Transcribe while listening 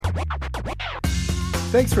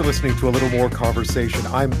Thanks for listening to A Little More Conversation.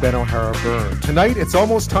 I'm Ben O'Hara Byrne. Tonight, it's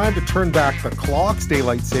almost time to turn back the clocks.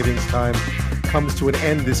 Daylight savings time comes to an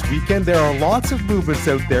end this weekend. There are lots of movements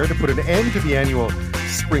out there to put an end to the annual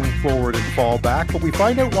spring forward and fall back, but we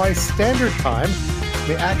find out why standard time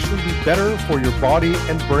may actually be better for your body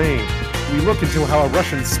and brain. We look into how a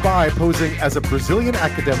Russian spy posing as a Brazilian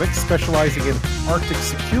academic specializing in Arctic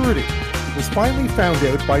security was finally found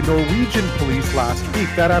out by Norwegian police last week.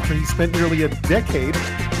 That after he spent nearly a decade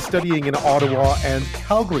studying in Ottawa and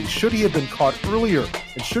Calgary. Should he have been caught earlier?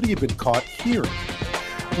 And should he have been caught here?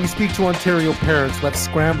 We speak to Ontario parents left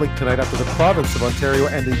scrambling tonight after the province of Ontario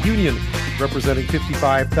and the union representing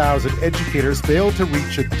 55,000 educators failed to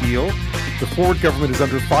reach a deal. The Ford government is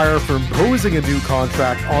under fire for imposing a new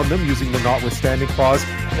contract on them using the notwithstanding clause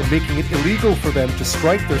and making it illegal for them to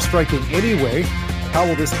strike. They're striking anyway. How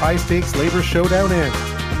will this high-stakes labour showdown end?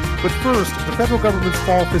 But first, the federal government's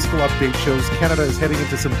fall fiscal update shows Canada is heading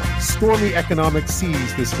into some stormy economic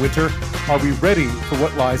seas this winter. Are we ready for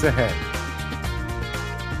what lies ahead?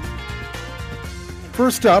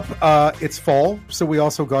 First up, it's fall, so we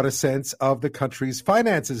also got a sense of the country's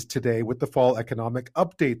finances today with the fall economic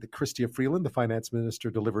update that Chrystia Freeland, the finance minister,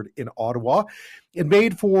 delivered in Ottawa. It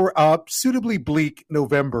made for a suitably bleak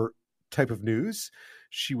November type of news.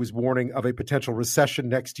 She was warning of a potential recession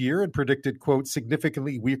next year and predicted, quote,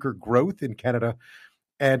 significantly weaker growth in Canada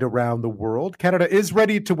and around the world. Canada is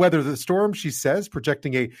ready to weather the storm, she says,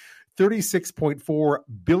 projecting a $36.4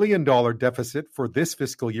 billion deficit for this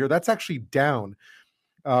fiscal year. That's actually down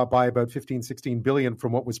by about $16 billion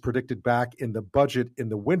from what was predicted back in the budget in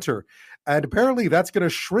the winter. And apparently that's going to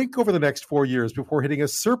shrink over the next 4 years before hitting a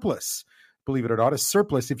surplus, believe it or not, a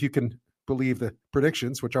surplus if you can believe the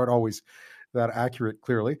predictions, which aren't always that accurate,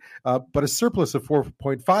 clearly, but a surplus of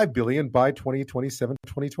 $4.5 billion by 2027,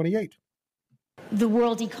 2028. The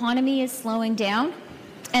world economy is slowing down,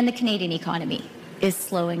 and the Canadian economy is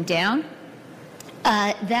slowing down.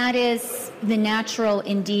 That is the natural,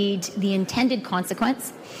 indeed, the intended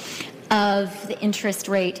consequence of the interest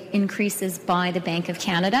rate increases by the Bank of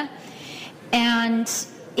Canada. And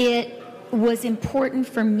it was important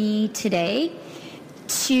for me today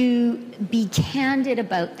to be candid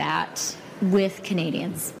about that with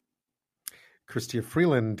Canadians. Chrystia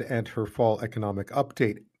Freeland and her fall economic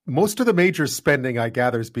update. Most of the major spending, I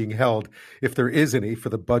gather, is being held, if there is any, for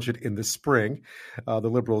the budget in the spring. The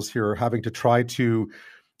Liberals here are having to try to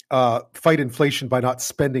fight inflation by not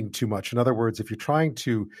spending too much. In other words, if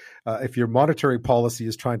your monetary policy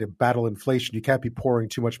is trying to battle inflation, you can't be pouring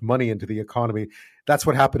too much money into the economy. That's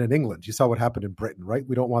what happened in England. You saw what happened in Britain, right?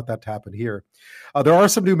 We don't want that to happen here. There are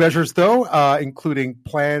some new measures, though, including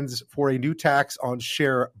plans for a new tax on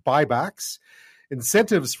share buybacks,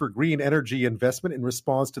 incentives for green energy investment in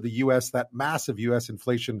response to that massive U.S.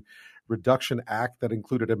 Inflation Reduction Act that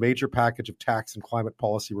included a major package of tax and climate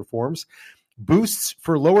policy reforms, boosts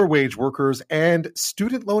for lower wage workers, and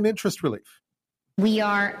student loan interest relief. We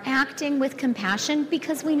are acting with compassion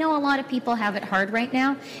because we know a lot of people have it hard right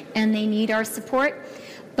now and they need our support.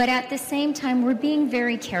 But at the same time, we're being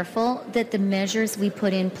very careful that the measures we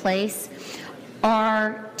put in place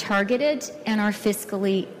are targeted and are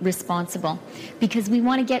fiscally responsible because we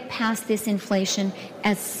want to get past this inflation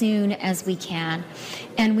as soon as we can.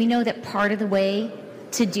 And we know that part of the way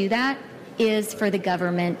to do that is for the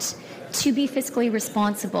government to be fiscally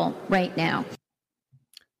responsible right now.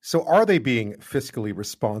 So are they being fiscally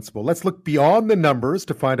responsible? Let's look beyond the numbers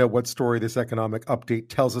to find out what story this economic update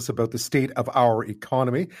tells us about the state of our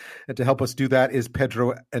economy. And to help us do that is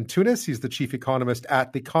Pedro Antunes. He's the Chief Economist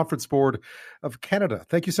at the Conference Board of Canada.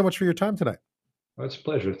 Thank you so much for your time tonight. Well, it's a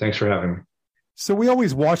pleasure. Thanks for having me. So we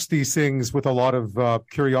always watch these things with a lot of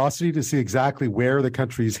curiosity to see exactly where the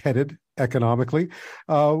country's headed economically.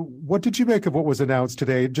 What did you make of what was announced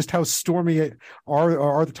today? Just how stormy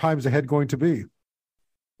are the times ahead going to be?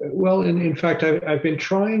 Well, in fact, I've been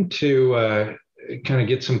trying to kind of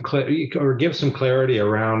get some give some clarity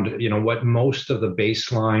around, what most of the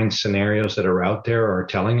baseline scenarios that are out there are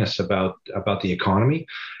telling us about the economy.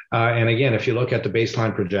 And again, if you look at the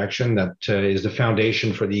baseline projection that is the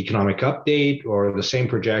foundation for the economic update, or the same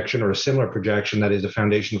projection or a similar projection that is the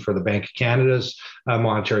foundation for the Bank of Canada's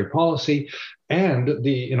monetary policy, and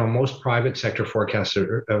the most private sector forecasts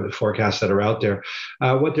that are out there,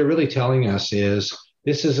 what they're really telling us is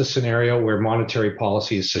this is a scenario where monetary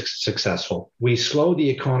policy is successful. We slow the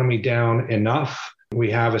economy down enough We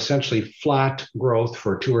have essentially flat growth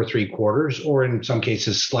for 2 or 3 quarters, or in some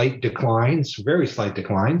cases, slight declines, very slight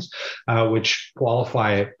declines, which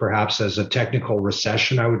qualify perhaps as a technical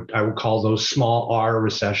recession. I would call those small R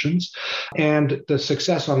recessions. And the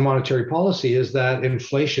success on monetary policy is that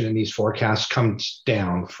inflation in these forecasts comes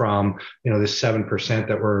down from, this 7%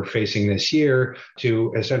 that we're facing this year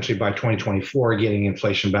to essentially by 2024 getting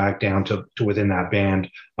inflation back down to within that band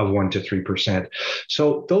of 1 to 3%.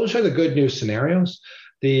 So those are the good news scenarios.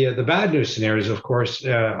 The bad news scenarios, of course,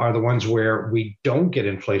 are the ones where we don't get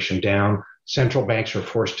inflation down. Central banks are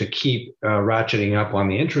forced to keep ratcheting up on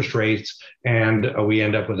the interest rates, and we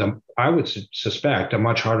end up with, I would suspect, a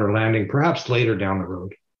much harder landing, perhaps later down the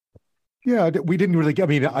road. Yeah, we didn't really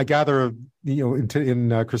get, I gather,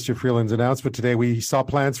 in Christian Freeland's announcement today, we saw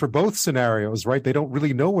plans for both scenarios, right? They don't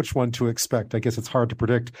really know which one to expect. I guess it's hard to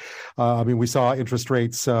predict. We saw interest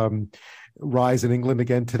rates rise in England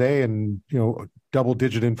again today, and,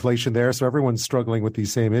 double-digit inflation there. So everyone's struggling with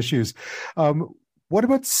these same issues. What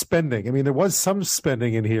about spending? There was some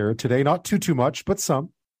spending in here today, not too much, but some.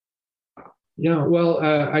 Yeah, well,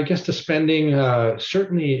 I guess the spending,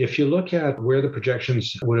 certainly, if you look at where the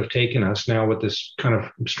projections would have taken us now with this kind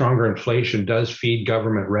of stronger inflation, does feed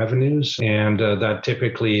government revenues. And that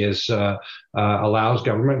typically allows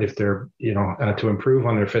government, if they're, to improve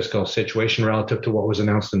on their fiscal situation relative to what was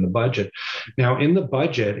announced in the budget. Now, in the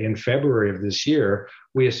budget in February of this year,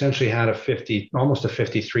 we essentially had almost a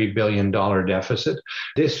 $53 billion deficit.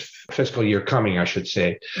 This fiscal year coming, I should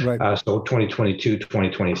say, right. So 2022,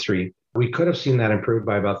 2023. We could have seen that improved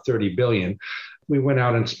by about $30 billion. We went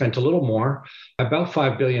out and spent a little more, about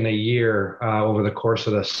 $5 billion a year over the course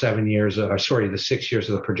of the 6 years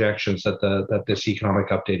of the projections that this economic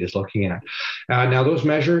update is looking at. Now, those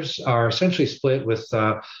measures are essentially split with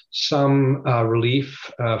some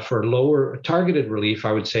relief targeted relief,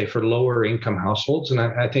 I would say, for lower income households. And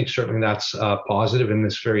I think certainly that's positive in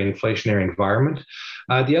this very inflationary environment.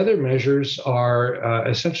 The other measures are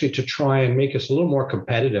essentially to try and make us a little more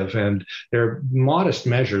competitive, and they're modest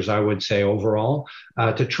measures, I would say, overall,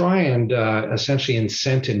 to try and essentially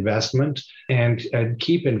incent investment and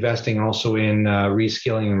keep investing also in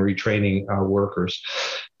reskilling and retraining workers.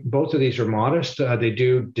 Both of these are modest. They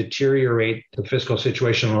do deteriorate the fiscal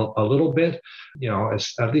situation a little bit.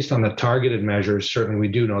 At least on the targeted measures, certainly we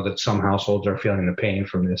do know that some households are feeling the pain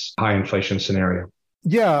from this high inflation scenario.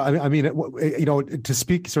 Yeah, to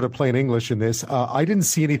speak sort of plain English in this, I didn't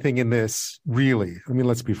see anything in this, really.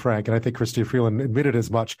 Let's be frank, and I think Christian Freeland admitted as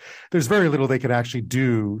much. There's very little they can actually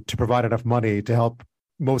do to provide enough money to help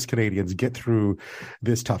most Canadians get through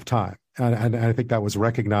this tough time. And I think that was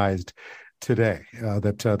recognized today,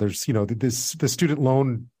 that there's, the student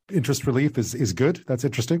loan interest relief is good. That's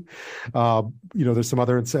interesting. There's some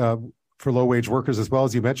other, for low-wage workers as well,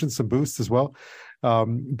 as you mentioned, some boosts as well.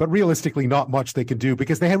 But realistically, not much they can do,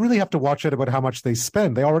 because they really have to watch out about how much they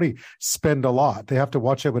spend. They already spend a lot. They have to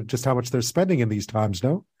watch out about just how much they're spending in these times,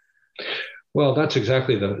 no? Well, that's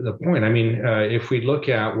exactly the point. If we look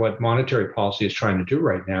at what monetary policy is trying to do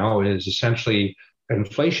right now, is essentially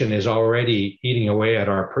inflation is already eating away at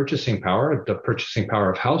our purchasing power, the purchasing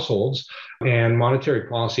power of households. And monetary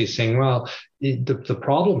policy is saying, well, the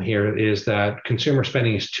problem here is that consumer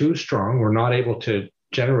spending is too strong. We're not able to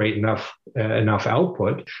generate enough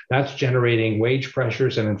output. That's generating wage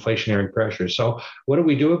pressures and inflationary pressures. So what do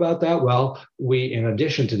we do about that? Well, we, in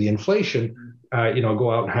addition to the inflation,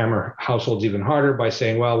 go out and hammer households even harder by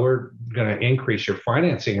saying, well, we're going to increase your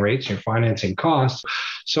financing rates, your financing costs.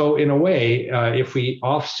 So in a way, if we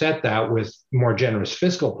offset that with more generous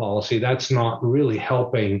fiscal policy, that's not really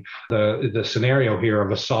helping the scenario here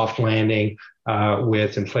of a soft landing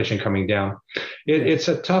with inflation coming down. It's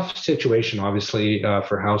a tough situation, obviously,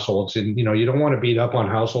 for households. And, you don't want to beat up on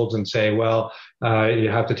households and say, well, you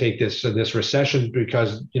have to take this recession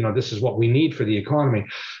because, this is what we need for the economy.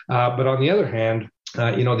 But on the other hand,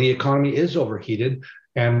 the economy is overheated.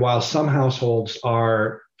 And while some households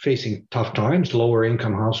are facing tough times, lower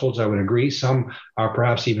income households, I would agree. Some are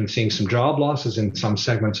perhaps even seeing some job losses in some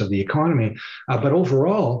segments of the economy. But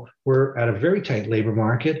overall, we're at a very tight labor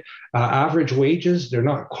market. Average wages, they're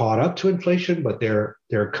not caught up to inflation, but they're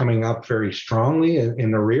coming up very strongly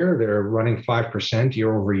in the rear. They're running 5%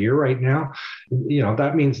 year over year right now.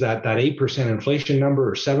 That means that 8% inflation number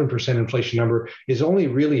or 7% inflation number is only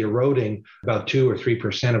really eroding about 2 or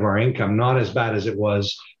 3% of our income, not as bad as it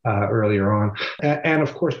was earlier on. And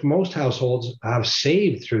of course, most households have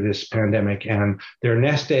saved through this pandemic, and their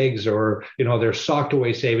nest eggs or, their socked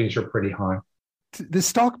away savings are pretty high. This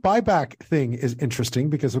stock buyback thing is interesting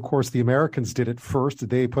because, of course, the Americans did it first.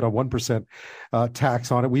 They put a 1%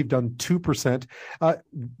 tax on it. We've done 2%.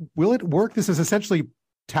 Will it work? This is essentially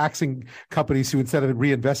taxing companies who, instead of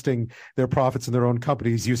reinvesting their profits in their own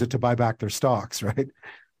companies, use it to buy back their stocks, right?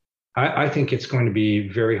 I think it's going to be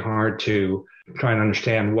very hard to try and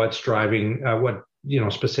understand what's driving what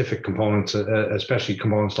specific components, especially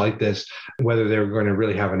components like this, whether they're going to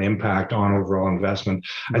really have an impact on overall investment.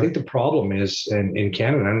 Right. I think the problem is in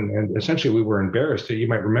Canada, and essentially we were embarrassed. You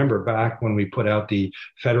might remember back when we put out the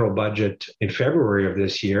federal budget in February of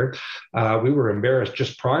this year, we were embarrassed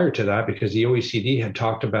just prior to that because the OECD had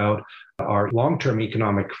talked about our long-term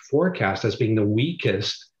economic forecast as being the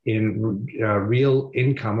weakest in real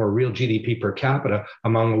income or real GDP per capita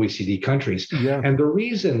among OECD countries. Yeah. And the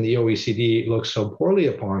reason the OECD looks so poorly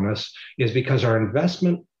upon us is because our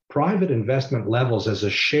private investment levels as a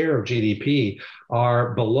share of GDP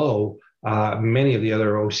are below many of the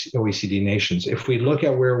other OECD nations. If we look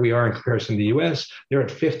at where we are in comparison to the US, they're at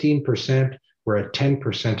 15%. We're at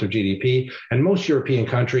 10% of GDP. And most European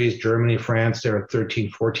countries, Germany, France, they're at 13,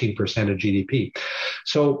 14% of GDP.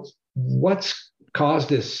 So what's caused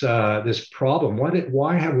this problem?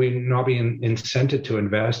 Why have we not been incented to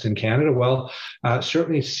invest in Canada? Well,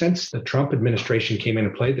 certainly since the Trump administration came into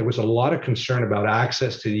play, there was a lot of concern about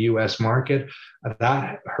access to the U.S. market.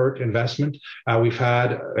 That hurt investment. We've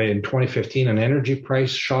had in 2015 an energy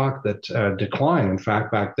price shock that declined, in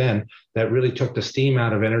fact, back then, that really took the steam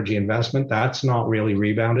out of energy investment. That's not really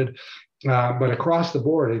rebounded. But across the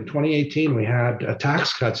board, in 2018, we had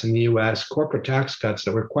tax cuts in the U.S., corporate tax cuts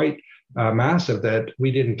that were quite massive that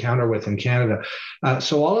we didn't counter with in Canada.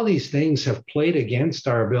 So all of these things have played against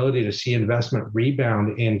our ability to see investment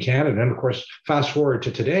rebound in Canada. And of course, fast forward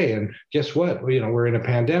to today, and guess what? We're in a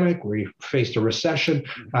pandemic. We faced a recession.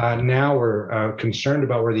 Now we're concerned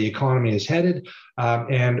about where the economy is headed.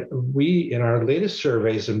 And we, in our latest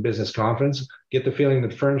surveys in business confidence, get the feeling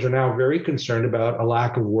that firms are now very concerned about a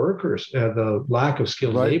lack of workers. The lack of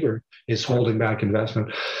skilled labor is holding back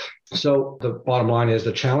investment. So the bottom line is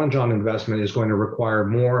the challenge on investment is going to require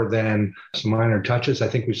more than some minor touches. I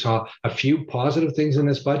think we saw a few positive things in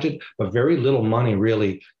this budget, but very little money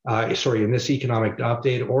really, in this economic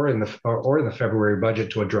update or in the February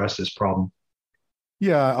budget to address this problem.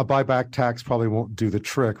 Yeah, a buyback tax probably won't do the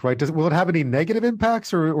trick, right? Will it have any negative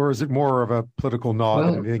impacts, or is it more of a political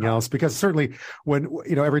nod than anything else? Because certainly, when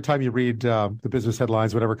every time you read the business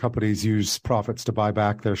headlines, whenever companies use profits to buy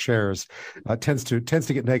back their shares, tends to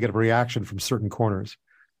get negative reaction from certain corners.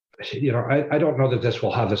 I don't know that this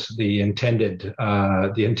will have the intended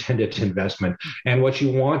investment. And what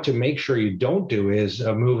you want to make sure you don't do is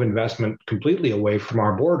move investment completely away from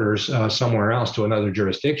our borders somewhere else to another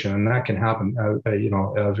jurisdiction, and that can happen,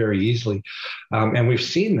 very easily. And we've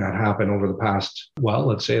seen that happen over the past,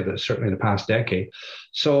 certainly the past decade.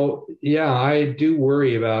 So, yeah, I do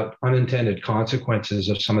worry about unintended consequences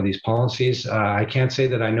of some of these policies. I can't say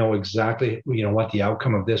that I know exactly, what the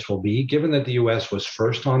outcome of this will be. Given that the U.S. was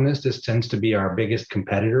first on this tends to be our biggest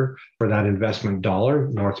competitor for that investment dollar,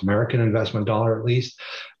 North American investment dollar at least.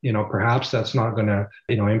 Perhaps that's not going to,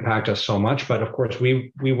 impact us so much. But of course,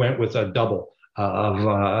 we went with a double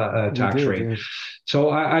of tax rate. Yeah. So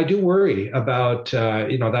I do worry about,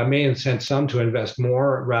 that may incent some to invest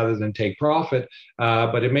more rather than take profit,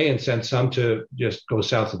 but it may incent some to just go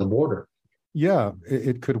south of the border. Yeah,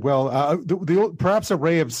 it could well. Perhaps a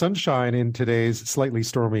ray of sunshine in today's slightly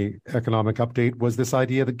stormy economic update was this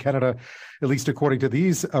idea that Canada, at least according to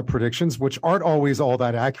these predictions, which aren't always all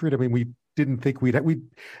that accurate. I mean, we didn't think we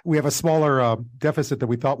have a smaller deficit than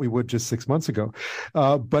we thought we would just 6 months ago,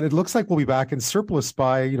 but it looks like we'll be back in surplus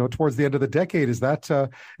by towards the end of the decade. Is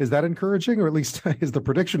that encouraging, or at least is the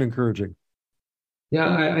prediction encouraging?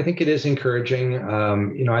 Yeah, I think it is encouraging.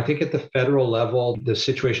 I think at the federal level, the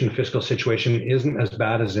fiscal situation isn't as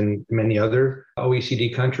bad as in many other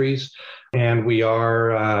OECD countries. And we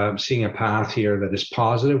are seeing a path here that is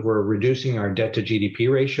positive. We're reducing our debt to GDP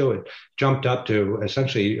ratio. It jumped up to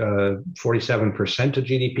essentially 47% of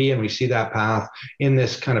GDP. And we see that path in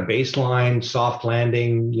this kind of baseline, soft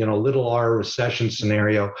landing, little R recession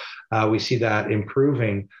scenario. We see that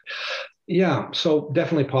improving. Yeah, so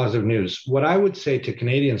definitely positive news. What I would say to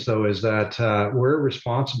Canadians, though, is that we're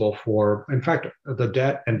responsible for, in fact, the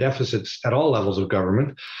debt and deficits at all levels of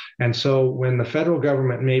government. And so when the federal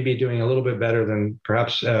government may be doing a little bit better than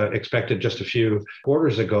perhaps expected just a few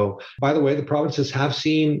quarters ago, by the way, the provinces have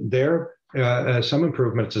seen their some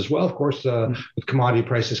improvements as well, of course, with commodity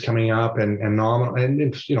prices coming up and nominal, and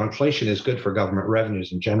inflation is good for government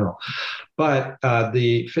revenues in general. But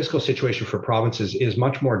the fiscal situation for provinces is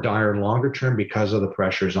much more dire longer term because of the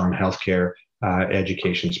pressures on healthcare,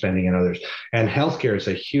 education spending and others. And healthcare is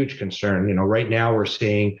a huge concern. Right now we're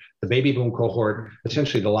seeing the baby boom cohort,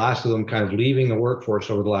 essentially the last of them kind of leaving the workforce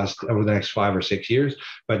over the next 5 or 6 years.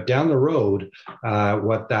 But down the road,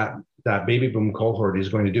 what that baby boom cohort is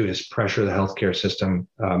going to do is pressure the healthcare system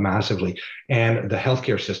massively. And the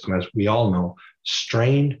healthcare system, as we all know,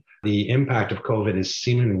 strained. The impact of COVID is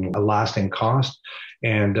seemingly a lasting cost.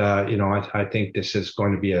 And, I think this is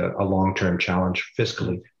going to be a long-term challenge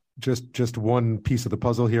fiscally. Just one piece of the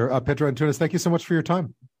puzzle here. Pedro Antunes, thank you so much for your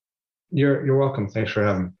time. You're welcome. Thanks for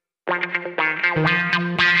having me.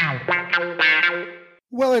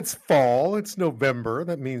 Well, it's fall. It's November.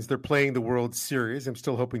 That means they're playing the World Series. I'm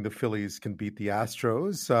still hoping the Phillies can beat the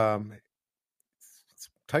Astros. It's a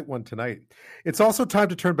tight one tonight. It's also time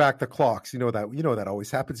to turn back the clocks. You know that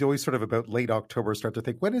always happens. You always sort of about late October start to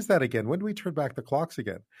think, when is that again? When do we turn back the clocks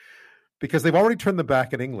again? Because they've already turned them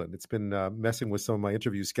back in England. It's been messing with some of my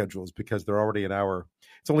interview schedules because they're already an hour.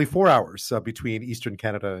 It's only 4 hours between Eastern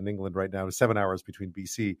Canada and England right now, 7 hours between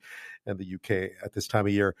BC and the UK at this time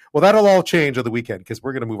of year. Well, that'll all change on the weekend because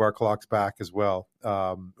we're going to move our clocks back as well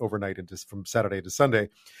overnight and just from Saturday to Sunday.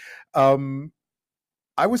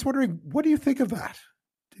 I was wondering, what do you think of that?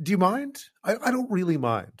 Do you mind? I don't really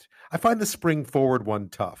mind. I find the spring forward one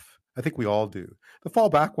tough. I think we all do. The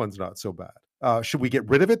fall back one's not so bad. Should we get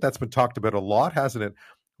rid of it? That's been talked about a lot, hasn't it?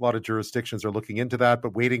 A lot of jurisdictions are looking into that,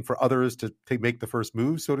 but waiting for others to make the first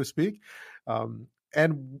move, so to speak.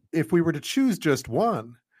 And if we were to choose just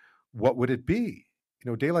one, what would it be?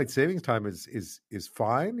 Daylight savings time is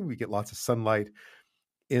fine. We get lots of sunlight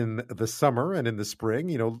in the summer and in the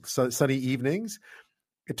spring, sunny evenings.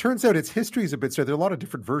 It turns out its history is a bit, so there are a lot of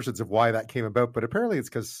different versions of why that came about, but apparently it's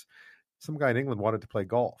because some guy in England wanted to play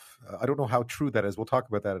golf. I don't know how true that is. We'll talk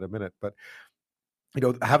about that in a minute, but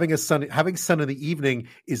having sun in the evening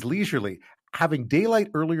is leisurely. Having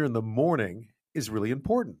daylight earlier in the morning is really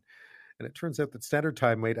important. And it turns out that standard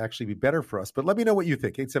time might actually be better for us. But let me know what you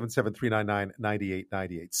think,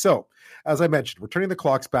 877-399-9898. So, as I mentioned, we're turning the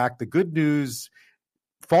clocks back. The good news,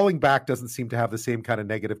 falling back doesn't seem to have the same kind of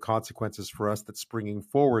negative consequences for us that springing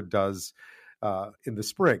forward does in the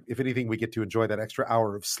spring. If anything, we get to enjoy that extra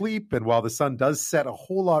hour of sleep. And while the sun does set a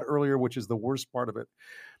whole lot earlier, which is the worst part of it,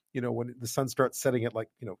 when the sun starts setting at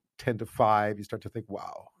 10 to 5, you start to think,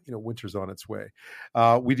 wow, winter's on its way.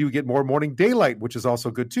 We do get more morning daylight, which is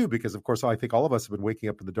also good too, because of course, I think all of us have been waking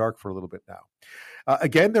up in the dark for a little bit now.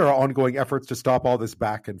 Again, there are ongoing efforts to stop all this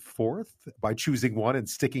back and forth by choosing one and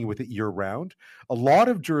sticking with it year round. A lot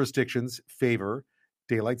of jurisdictions favor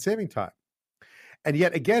daylight saving time. And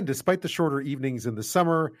yet again, despite the shorter evenings in the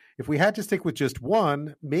summer, if we had to stick with just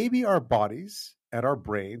one, maybe our bodies and our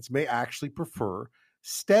brains may actually prefer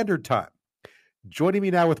standard time. Joining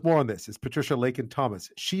me now with more on this is Patricia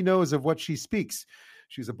Lakin-Thomas. She knows of what she speaks.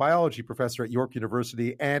 She's a biology professor at York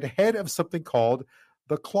University and head of something called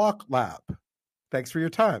the Clock Lab. Thanks for your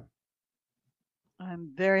time.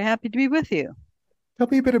 I'm very happy to be with you. Tell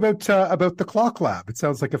me a bit about the Clock Lab. It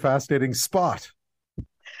sounds like a fascinating spot.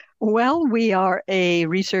 Well, we are a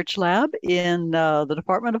research lab in the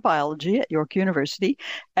Department of Biology at York University,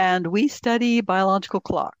 and we study biological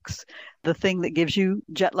clocks, the thing that gives you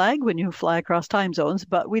jet lag when you fly across time zones,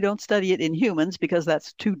 but we don't study it in humans because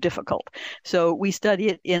that's too difficult. So we study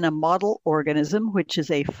it in a model organism, which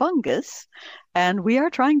is a fungus, and we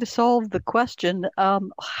are trying to solve the question,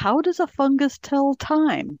 how does a fungus tell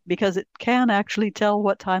time? Because it can actually tell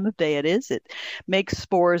what time of day it is. It makes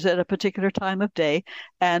spores at a particular time of day,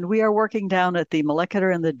 and we are working down at the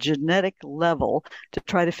molecular and the genetic level to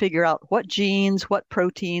try to figure out what genes, what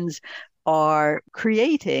proteins are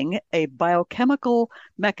creating a biochemical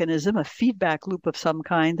mechanism, a feedback loop of some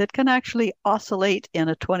kind that can actually oscillate in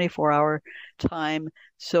a 24-hour time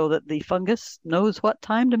so that the fungus knows what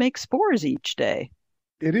time to make spores each day.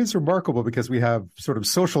 It is remarkable because we have sort of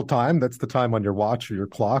social time. That's the time on your watch or your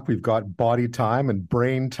clock. We've got body time and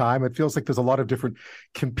brain time. It feels like there's a lot of different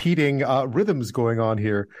competing rhythms going on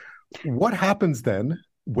here. What happens then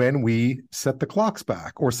when we set the clocks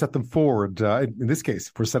back or set them forward? In this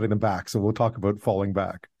case, we're setting them back. So we'll talk about falling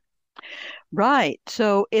back. Right.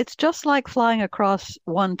 So it's just like flying across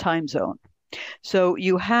one time zone. So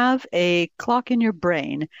you have a clock in your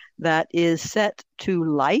brain that is set to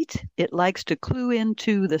light. It likes to clue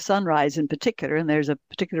into the sunrise in particular, and there's a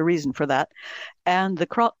particular reason for that. And the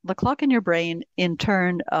clock in your brain, in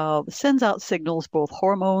turn, sends out signals, both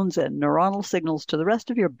hormones and neuronal signals, to the rest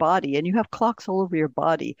of your body. And you have clocks all over your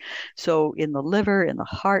body. So in the liver, in the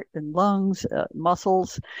heart, and lungs,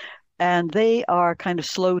 muscles, and they are kind of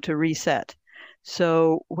slow to reset.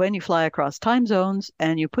 So when you fly across time zones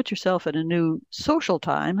and you put yourself in a new social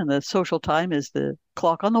time, and the social time is the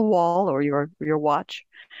clock on the wall or your watch,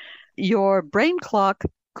 your brain clock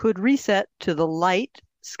could reset to the light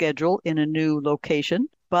schedule in a new location,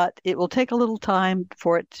 but it will take a little time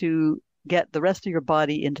for it to get the rest of your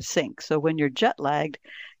body into sync. So when you're jet lagged,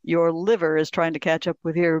 your liver is trying to catch up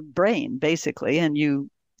with your brain, basically, and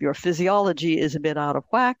your physiology is a bit out of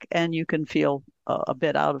whack, and you can feel a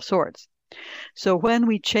bit out of sorts. So when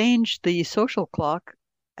we change the social clock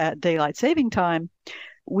at daylight saving time,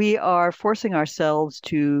 we are forcing ourselves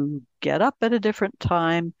to get up at a different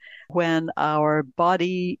time when our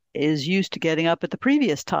body is used to getting up at the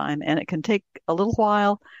previous time, and it can take a little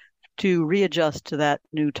while to readjust to that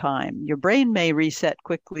new time. Your brain may reset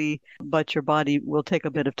quickly, but your body will take a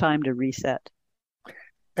bit of time to reset.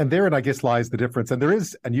 And therein, I guess, lies the difference. And there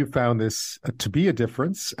is, and you found this to be a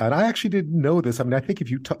difference. And I actually didn't know this. I mean, I think if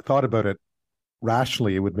you thought about it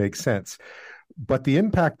rationally, it would make sense. But the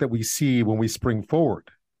impact that we see when we spring forward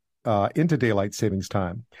into daylight savings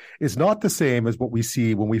time is not the same as what we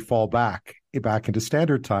see when we fall back into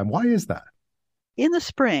standard time. Why is that? In the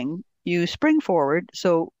spring, you spring forward,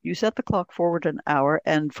 so you set the clock forward an hour,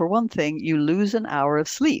 and for one thing, you lose an hour of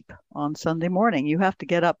sleep on Sunday morning. You have to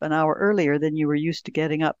get up an hour earlier than you were used to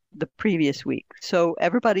getting up the previous week. So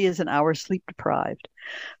everybody is an hour sleep deprived.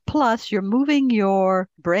 Plus, you're moving your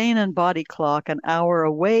brain and body clock an hour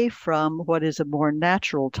away from what is a more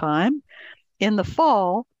natural time. In the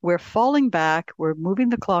fall, we're falling back, we're moving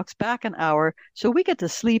the clocks back an hour, so we get to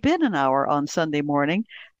sleep in an hour on Sunday morning,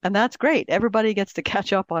 and that's great. Everybody gets to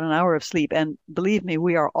catch up on an hour of sleep, and believe me,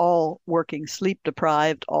 we are all working sleep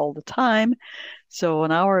deprived all the time, so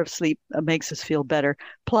an hour of sleep makes us feel better.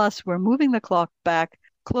 Plus, we're moving the clock back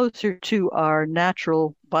closer to our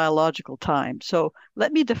natural biological time. So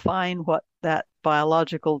let me define what that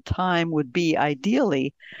biological time would be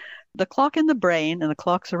ideally. The clock in the brain and the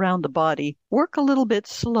clocks around the body work a little bit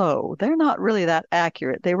slow. They're not really that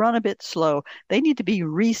accurate. They run a bit slow. They need to be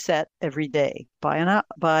reset every day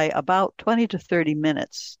by about 20 to 30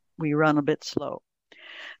 minutes. We run a bit slow.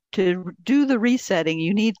 To do the resetting,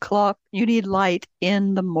 you need light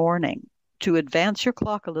in the morning. To advance your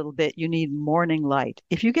clock a little bit, you need morning light.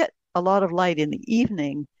 If you get a lot of light in the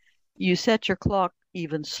evening, you set your clock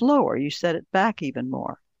even slower. You set it back even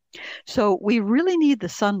more. So we really need the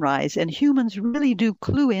sunrise, and humans really do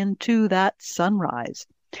clue into that sunrise.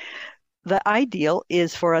 The ideal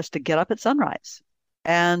is for us to get up at sunrise.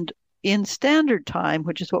 And in standard time,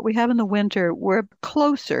 which is what we have in the winter, we're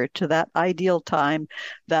closer to that ideal time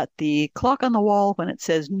that the clock on the wall, when it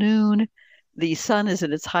says noon, the sun is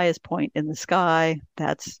at its highest point in the sky.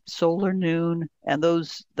 That's solar noon. And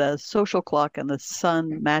the social clock and the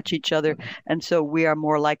sun match each other. And so we are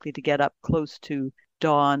more likely to get up close to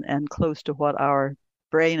dawn and close to what our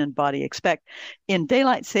brain and body expect. In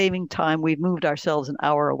daylight saving time, we've moved ourselves an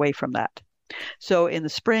hour away from that. So in the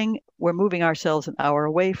spring, we're moving ourselves an hour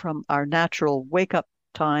away from our natural wake-up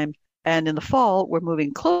time. And in the fall, we're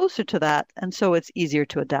moving closer to that. And so it's easier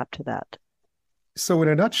to adapt to that. So in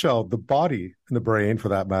a nutshell, the body and the brain, for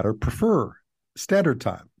that matter, prefer standard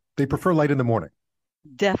time. They prefer light in the morning.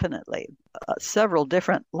 Definitely. Several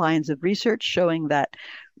different lines of research showing that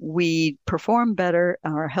we perform better,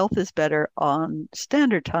 our health is better on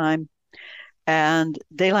standard time, and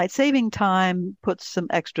daylight saving time puts some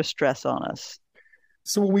extra stress on us.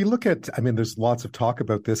 So when we look at, there's lots of talk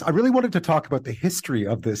about this. I really wanted to talk about the history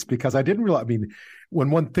of this because I didn't realize, when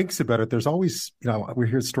one thinks about it, there's always, we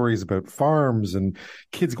hear stories about farms and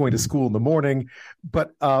kids going to school in the morning.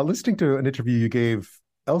 But listening to an interview you gave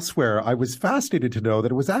elsewhere, I was fascinated to know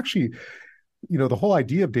that it was actually, the whole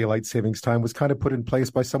idea of daylight savings time was kind of put in place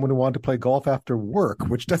by someone who wanted to play golf after work,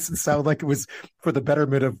 which doesn't sound like it was for the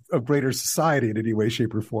betterment of greater society in any way,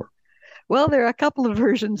 shape, or form. Well, there are a couple of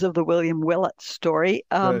versions of the William Willett story.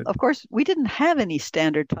 Right. Of course, we didn't have any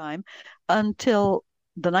standard time until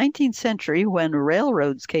the 19th century when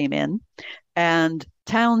railroads came in, and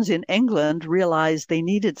towns in England realized they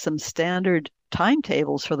needed some standard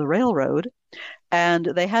timetables for the railroad. And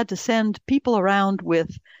they had to send people around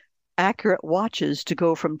with accurate watches to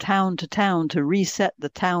go from town to town to reset the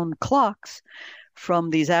town clocks from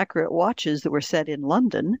these accurate watches that were set in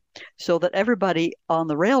London so that everybody on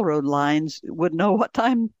the railroad lines would know what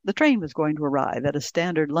time the train was going to arrive at a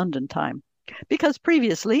standard London time. Because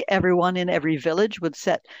previously, everyone in every village would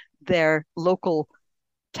set their local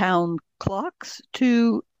town clocks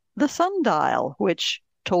to the sundial, which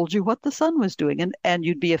told you what the sun was doing, and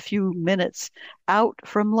you'd be a few minutes out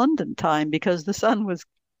from London time because the sun was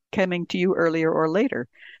coming to you earlier or later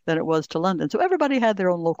than it was to London. So everybody had their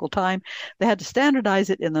own local time. They had to standardize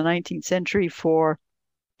it in the 19th century for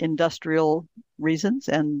industrial reasons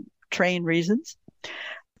and train reasons.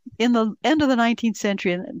 In the end of the 19th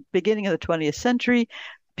century and beginning of the 20th century,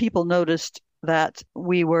 people noticed that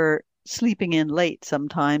we were sleeping in late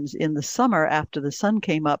sometimes in the summer after the sun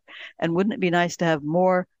came up. And wouldn't it be nice to have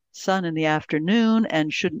more sun in the afternoon?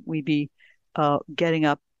 And shouldn't we be getting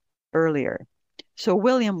up earlier? So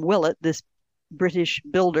William Willett, this British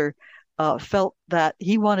builder, felt that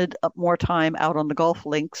he wanted more time out on the golf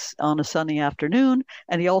links on a sunny afternoon,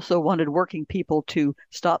 and he also wanted working people to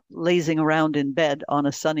stop lazing around in bed on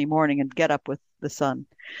a sunny morning and get up with the sun.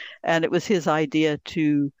 And it was his idea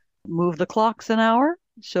to move the clocks an hour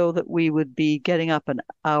so that we would be getting up an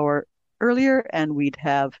hour earlier and we'd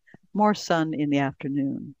have more sun in the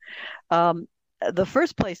afternoon. The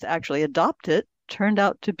first place to actually adopt it turned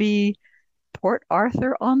out to be Port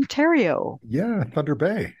Arthur, Ontario. Yeah, Thunder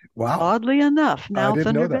Bay. Wow. Oddly enough, now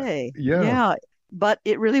Thunder Bay. Yeah. But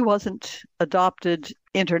it really wasn't adopted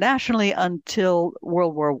internationally until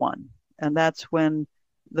World War I. And that's when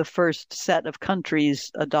the first set of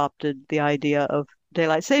countries adopted the idea of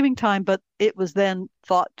daylight saving time. But it was then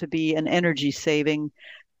thought to be an energy saving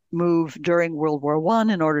move during World War I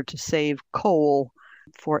in order to save coal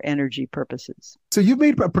for energy purposes. So you've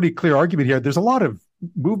made a pretty clear argument here. There's a lot of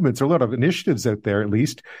movements or a lot of initiatives out there, at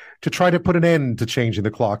least, to try to put an end to changing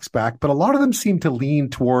the clocks back. But a lot of them seem to lean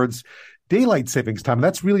towards daylight savings time.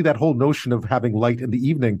 That's really that whole notion of having light in the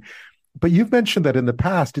evening. But you've mentioned that in the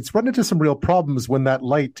past, it's run into some real problems when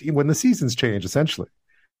the seasons change, essentially.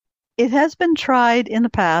 It has been tried in the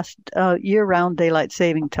past, year-round daylight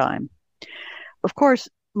saving time. Of course,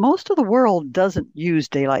 most of the world doesn't use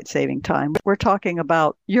daylight saving time. We're talking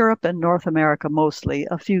about Europe and North America mostly,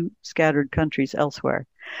 a few scattered countries elsewhere.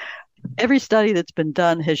 Every study that's been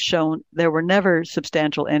done has shown there were never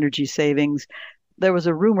substantial energy savings. There was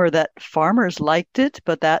a rumor that farmers liked it,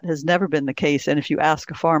 but that has never been the case. And if you ask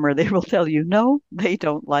a farmer, they will tell you, no, they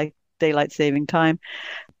don't like daylight saving time.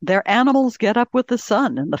 Their animals get up with the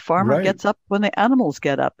sun, and the farmer gets up when the animals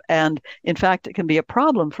get up. And in fact, it can be a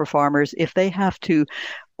problem for farmers if they have to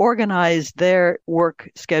organize their work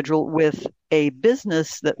schedule with a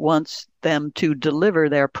business that wants them to deliver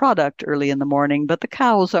their product early in the morning, but the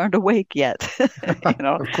cows aren't awake yet.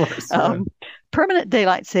 Of course. Permanent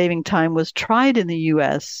daylight saving time was tried in the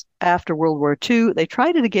U.S. after World War II. They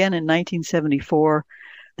tried it again in 1974.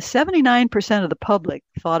 79% of the public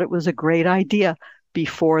thought it was a great idea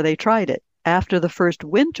before they tried it. After the first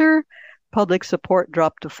winter, public support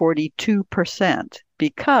dropped to 42%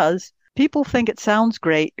 because people think it sounds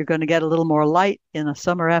great. You're going to get a little more light in a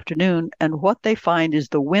summer afternoon. And what they find is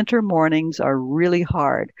the winter mornings are really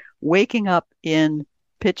hard. Waking up in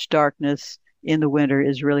pitch darkness in the winter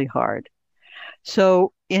is really hard.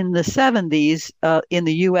 So in the 70s, in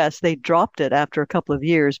the U.S., they dropped it after a couple of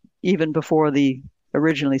years, even before the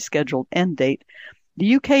originally scheduled end date.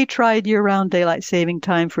 The UK tried year-round daylight saving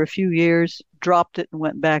time for a few years, dropped it, and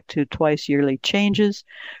went back to twice yearly changes.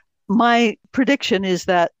 My prediction is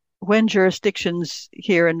that when jurisdictions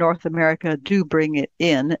here in North America do bring it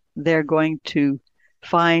in, they're going to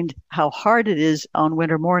find how hard it is on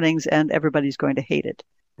winter mornings, and everybody's going to hate it.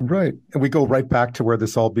 Right. And we go right back to where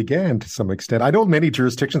this all began to some extent. I know many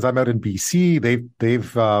jurisdictions. I'm out in BC.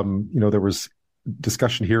 They've there was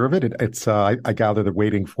discussion here of it. It's I gather they're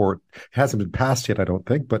waiting for it. It hasn't been passed yet, I don't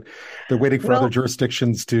think, but they're waiting for other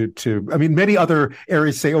jurisdictions to many other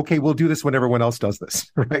areas say, okay, we'll do this when everyone else does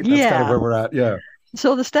this, right? That's kind of where we're at. Yeah.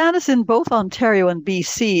 So the status in both Ontario and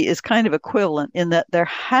BC is kind of equivalent in that there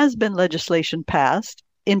has been legislation passed.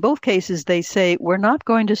 In both cases, they say we're not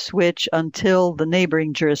going to switch until the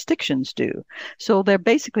neighboring jurisdictions do. So they're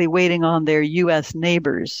basically waiting on their U.S.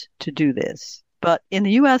 neighbors to do this. But in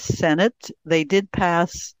the U.S. Senate, they did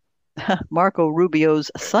pass Marco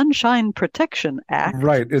Rubio's Sunshine Protection Act.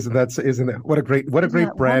 Right. Isn't it? What a great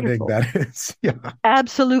branding wonderful? That is. Yeah.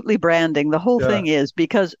 Absolutely branding. The whole thing is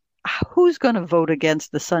because who's going to vote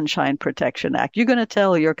against the Sunshine Protection Act? You're going to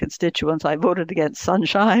tell your constituents I voted against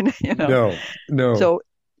sunshine? No. So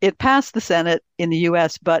it passed the Senate in the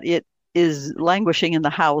U.S., but it is languishing in the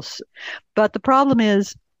House. But the problem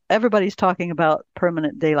is, everybody's talking about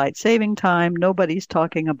permanent daylight saving time. Nobody's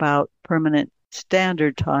talking about permanent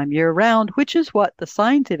standard time year-round, which is what the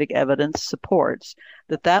scientific evidence supports,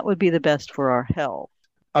 that would be the best for our health.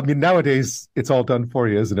 I mean, nowadays, it's all done for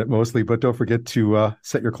you, isn't it, mostly? But don't forget to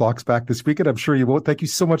set your clocks back this weekend. I'm sure you won't. Thank you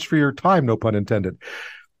so much for your time, no pun intended.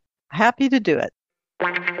 Happy to do it.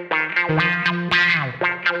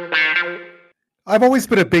 I've always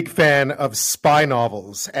been a big fan of spy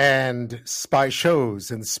novels and spy shows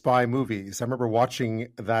and spy movies. I remember watching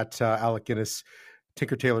that Alec Guinness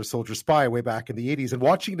Tinker Tailor Soldier Spy way back in the 80s and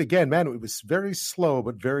watching it again. Man, it was very slow,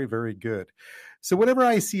 but very, very good. So whenever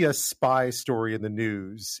I see a spy story in the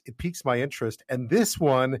news, it piques my interest. And this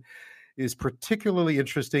one is particularly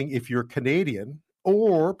interesting if you're Canadian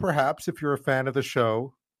or perhaps if you're a fan of the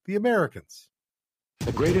show, The Americans.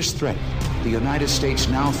 The greatest threat the United States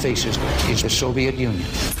now faces is the Soviet Union.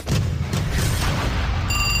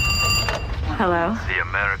 Hello? The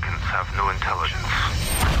Americans have no intelligence.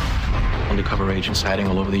 Undercover agents hiding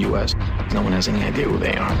all over the U.S. No one has any idea who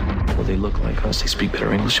they are. Well, they look like us. They speak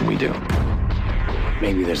better English than we do.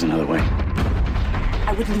 Maybe there's another way.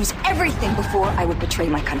 I would lose everything before I would betray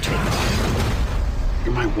my country.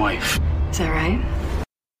 You're my wife. Is that right?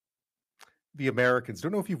 The Americans.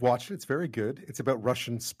 Don't know if you've watched it. It's very good. It's about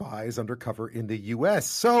Russian spies undercover in the U.S.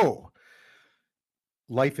 So,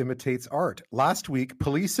 life imitates art. Last week,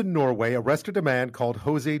 police in Norway arrested a man called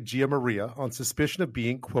Jose Giamaria on suspicion of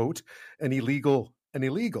being, quote, an illegal,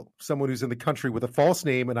 someone who's in the country with a false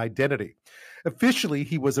name and identity. Officially,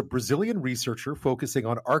 he was a Brazilian researcher focusing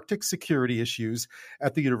on Arctic security issues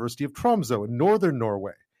at the University of Tromsø in northern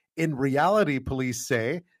Norway. In reality, police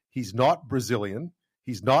say he's not Brazilian.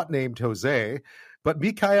 He's not named Jose, but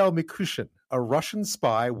Mikhail Mikushin, a Russian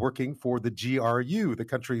spy working for the GRU, the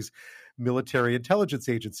country's military intelligence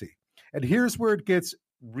agency. And here's where it gets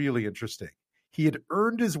really interesting. He had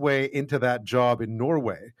earned his way into that job in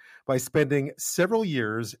Norway by spending several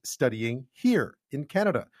years studying here in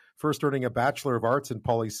Canada, first earning a Bachelor of Arts in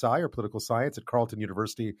Poli-Sci or Political Science at Carleton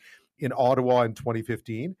University in Ottawa in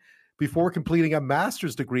 2015, before completing a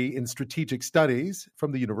master's degree in Strategic Studies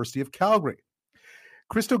from the University of Calgary.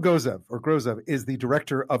 Christo Grozev is the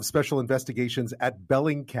director of special investigations at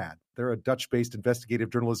Bellingcat. They're a Dutch-based investigative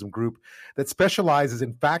journalism group that specializes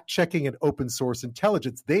in fact-checking and open source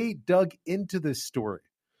intelligence. They dug into this story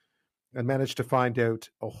and managed to find out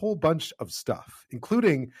a whole bunch of stuff,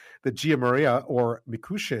 including that Giamaria, or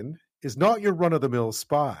Mikushin, is not your run-of-the-mill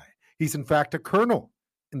spy. He's in fact a colonel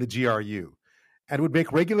in the GRU and would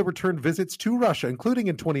make regular return visits to Russia, including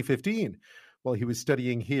in 2015, while he was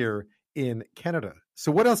studying here in Canada.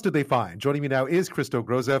 So what else did they find? Joining me now is Christo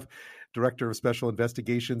Grozev, Director of Special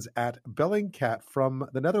Investigations at Bellingcat from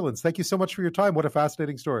the Netherlands. Thank you so much for your time. What a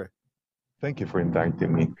fascinating story. Thank you for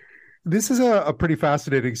inviting me. This is a pretty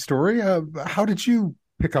fascinating story. How did you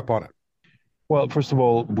pick up on it? Well, first of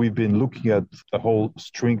all, we've been looking at a whole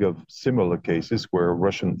string of similar cases where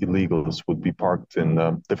Russian illegals would be parked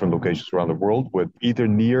in different locations around the world, with either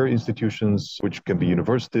near institutions, which can be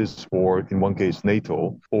universities, or in one case,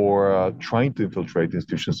 NATO, or trying to infiltrate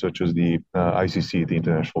institutions such as the ICC, the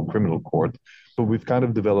International Criminal Court. So we've kind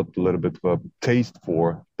of developed a little bit of a taste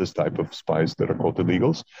for this type of spies that are called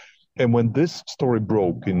illegals. And when this story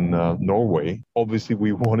broke in Norway, obviously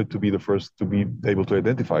we wanted to be the first to be able to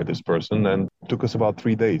identify this person, and it took us about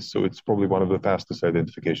 3 days. So it's probably one of the fastest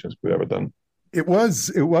identifications we've ever done. It was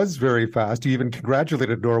very fast. You even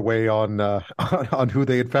congratulated Norway on who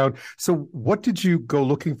they had found. So what did you go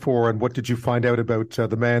looking for, and what did you find out about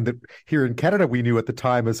the man that here in Canada we knew at the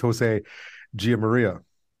time as Jose Giamaria?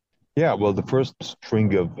 Yeah, well, the first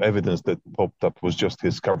string of evidence that popped up was just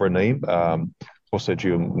his cover name, Jose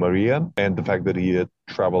Giamaria, and the fact that he had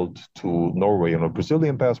traveled to Norway on a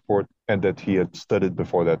Brazilian passport and that he had studied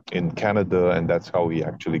before that in Canada, and that's how he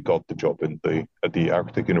actually got the job at the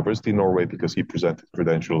Arctic University in Norway, because he presented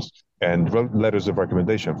credentials and letters of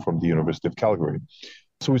recommendation from the University of Calgary.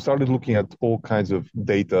 So we started looking at all kinds of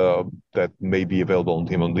data that may be available on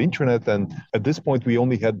him on the internet. And at this point, we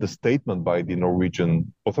only had the statement by the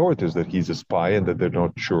Norwegian authorities that he's a spy and that they're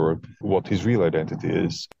not sure what his real identity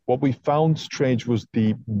is. What we found strange was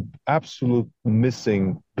the absolute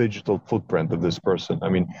missing digital footprint of this person. I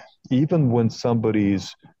mean, even when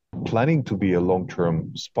somebody's planning to be a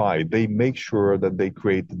long-term spy, they make sure that they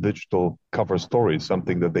create digital cover stories,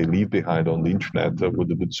 something that they leave behind on the internet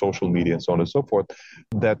with social media and so on and so forth,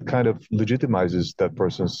 that kind of legitimizes that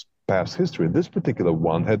person's past history. This particular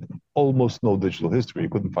one had almost no digital history. You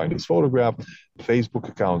couldn't find his photograph, Facebook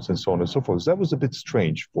accounts, and so on and so forth. So that was a bit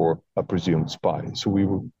strange for a presumed spy. So we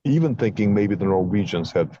were even thinking maybe the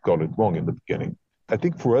Norwegians had got it wrong in the beginning. I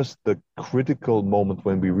think for us, the critical moment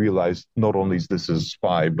when we realized not only is this a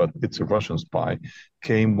spy, but it's a Russian spy,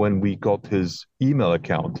 came when we got his email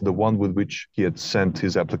account, the one with which he had sent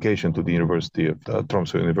his application to the University of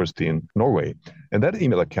Tromsø University in Norway. And that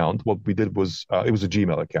email account, what we did was, it was a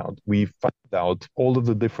Gmail account. We found out all of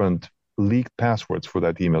the different leaked passwords for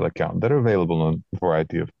that email account that are available on a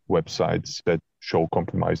variety of websites that show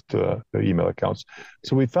compromised email accounts.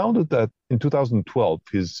 So we found out that in 2012,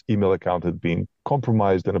 his email account had been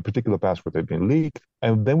compromised and a particular password had been leaked.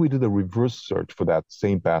 And then we did a reverse search for that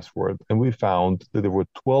same password. And we found that there were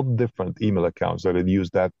 12 different email accounts that had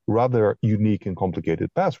used that rather unique and complicated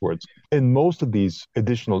passwords. And most of these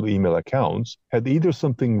additional email accounts had either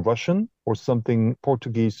something Russian or something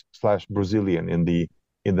Portuguese/Brazilian in the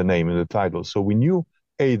name, in the title. So we knew,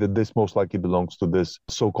 A, that this most likely belongs to this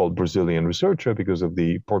so-called Brazilian researcher because of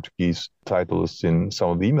the Portuguese titles in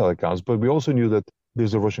some of the email accounts. But we also knew that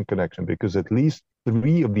there's a Russian connection because at least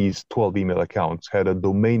 3 of these 12 email accounts had a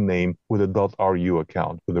domain name with a .ru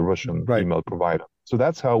account with a Russian email provider. So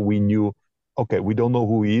that's how we knew, okay, we don't know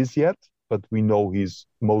who he is yet, but we know he's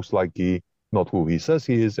most likely not who he says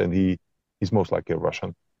he is, and he's most likely a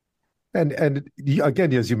Russian. And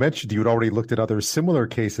again, as you mentioned, you had already looked at other similar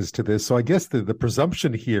cases to this. So I guess the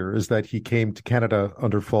presumption here is that he came to Canada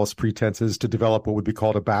under false pretenses to develop what would be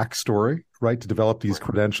called a backstory, right? To develop these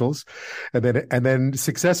credentials, and then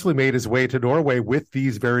successfully made his way to Norway with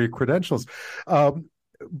these very credentials. But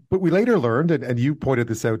we later learned, and you pointed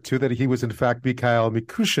this out too, that he was in fact Mikhail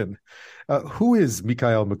Mikushin. Who is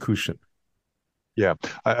Mikhail Mikushin? Yeah,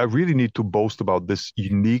 I really need to boast about this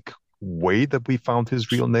unique way that we found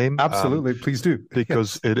his real name. Absolutely, please do.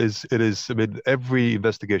 Because yes. it is, I mean, every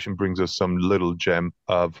investigation brings us some little gem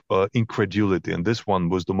of incredulity. And this one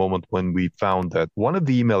was the moment when we found that one of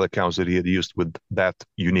the email accounts that he had used with that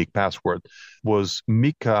unique password was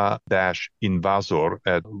Mika-invasor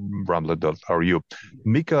at rambler.ru.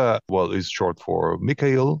 Mika, well, is short for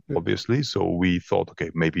Mikhail, obviously. So we thought, okay,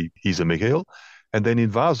 maybe he's a Mikhail. And then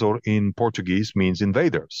invasor in Portuguese means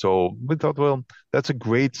invader. So we thought, well, that's a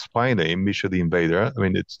great spy name, Misha the Invader. I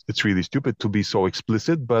mean, it's really stupid to be so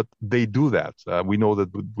explicit, but they do that. We know that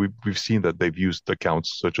we've seen that they've used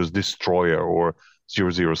accounts such as Destroyer or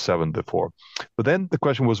 007 before. But then the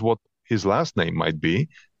question was what his last name might be.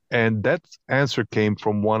 And that answer came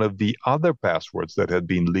from one of the other passwords that had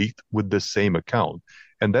been leaked with the same account.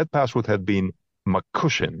 And that password had been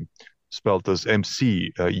Mikushin, spelled as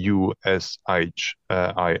Mcushin,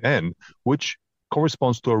 which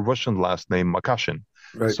corresponds to a Russian last name, Makashin.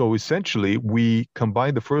 Right. So essentially, we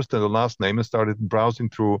combined the first and the last name and started browsing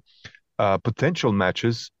through potential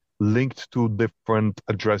matches linked to different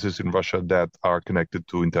addresses in Russia that are connected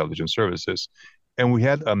to intelligence services. And we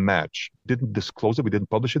had a match. Didn't disclose it. We didn't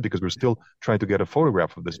publish it because we're still trying to get a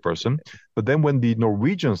photograph of this person. But then when the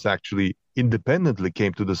Norwegians actually independently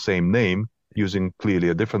came to the same name, using clearly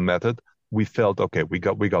a different method, we felt, okay, we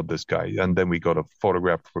got this guy. And then we got a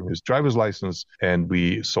photograph from his driver's license and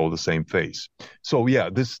we saw the same face. So yeah,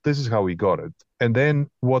 this is how we got it. And then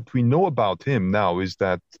what we know about him now is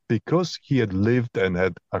that because he had lived and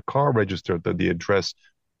had a car registered at the address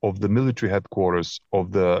of the military headquarters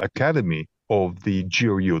of the Academy of the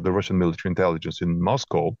GRU, the Russian Military Intelligence in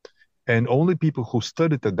Moscow, and only people who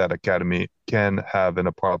studied at that academy can have an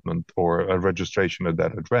apartment or a registration at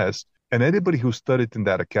that address. And anybody who studied in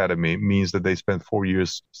that academy means that they spent 4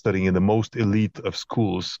 years studying in the most elite of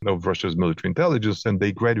schools of Russia's military intelligence, and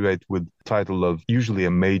they graduate with the title of usually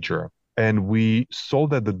a major. And we saw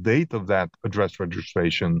that the date of that address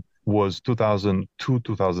registration was 2002,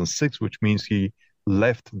 2006, which means he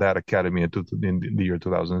left that academy in the year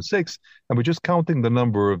 2006. And we're just counting the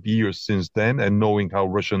number of years since then and knowing how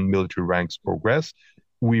Russian military ranks progress,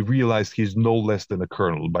 we realized he's no less than a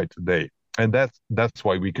colonel by today. And that's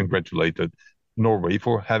why we congratulated Norway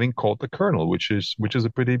for having caught a colonel, which is a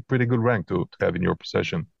pretty good rank to have in your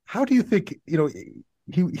possession. How do you think,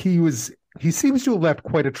 he seems to have left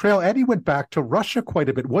quite a trail, and he went back to Russia quite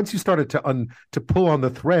a bit. Once you started to pull on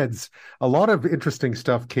the threads, a lot of interesting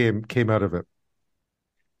stuff came out of it.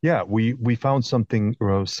 Yeah, we found something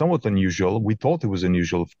somewhat unusual. We thought it was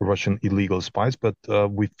unusual for Russian illegal spies, but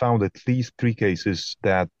we found at least 3 cases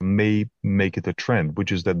that may make it a trend,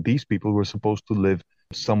 which is that these people were supposed to live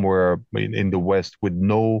somewhere in the West with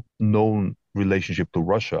no known relationship to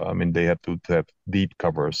Russia. I mean, they have to have deep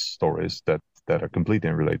cover stories that are completely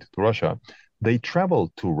unrelated to Russia. They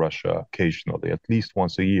travel to Russia occasionally, at least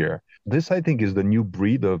once a year. This, I think, is the new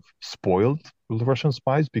breed of spoiled Russian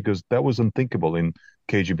spies, because that was unthinkable in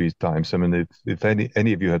KGB times. I mean, if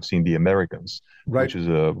any of you have seen The Americans, right, which is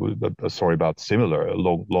a story about similar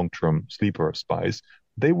long-term sleeper spies,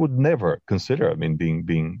 they would never consider,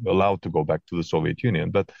 being allowed to go back to the Soviet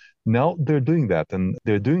Union. But now they're doing that, and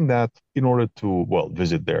they're doing that in order to,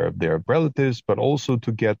 visit their relatives, but also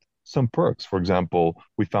to get some perks. For example,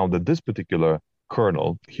 we found that this particular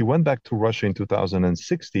colonel, he went back to Russia in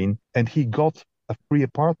 2016, and he got a free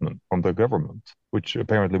apartment from the government, which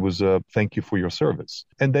apparently was a thank you for your service.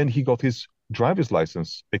 And then he got his driver's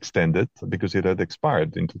license extended because it had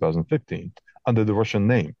expired in 2015 under the Russian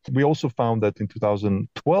name. We also found that in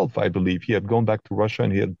 2012, I believe, he had gone back to Russia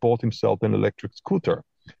and he had bought himself an electric scooter.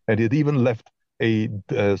 And he had even left a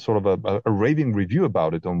raving review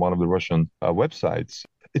about it on one of the Russian websites.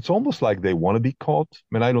 It's almost like they want to be caught. I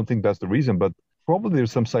mean, I don't think that's the reason, but probably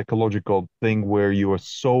there's some psychological thing where you are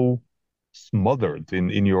so smothered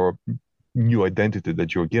in your new identity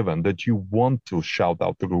that you're given that you want to shout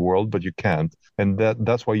out to the world, but you can't. And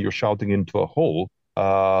that's why you're shouting into a hole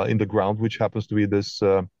in the ground, which happens to be this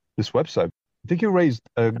website. I think you raised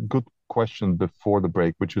a good question before the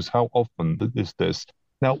break, which is how often is this?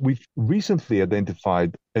 Now, we've recently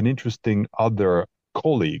identified an interesting other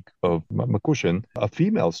colleague of Makushin, a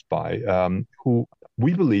female spy, who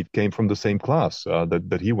we believe came from the same class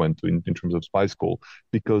that he went to in terms of spy school,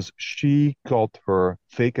 because she got her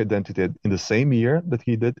fake identity in the same year that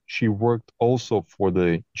he did. She worked also for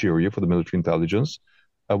the GRU, for the military intelligence,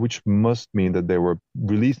 which must mean that they were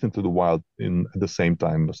released into the wild at the same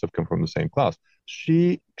time, must have come from the same class.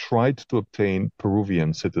 She tried to obtain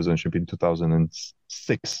Peruvian citizenship in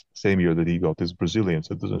 2006, same year that he got his Brazilian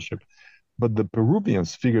citizenship. But the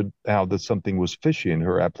Peruvians figured out that something was fishy in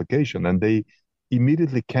her application, and they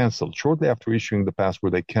immediately canceled. Shortly after issuing the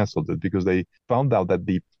passport, they canceled it because they found out that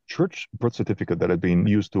the church birth certificate that had been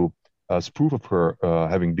used to as proof of her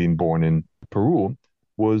having been born in Peru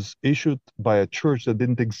was issued by a church that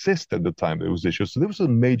didn't exist at the time it was issued. So there was a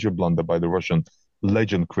major blunder by the Russian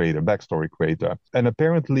legend creator, backstory creator. And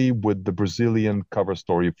apparently with the Brazilian cover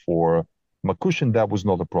story for Makushin, that was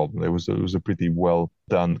not a problem. It was a pretty well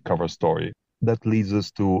done cover story. That leads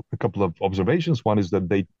us to a couple of observations. One is that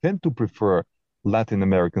they tend to prefer Latin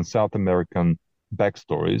American, South American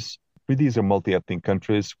backstories. These are multi-ethnic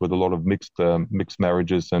countries with a lot of mixed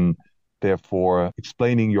marriages, and therefore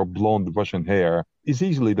explaining your blonde Russian hair is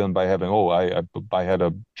easily done by having, I had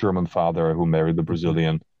a German father who married a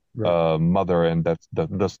Brazilian mother, and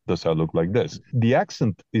that's how I look like this. The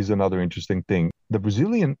accent is another interesting thing. The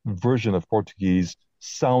Brazilian version of Portuguese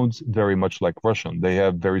sounds very much like Russian. They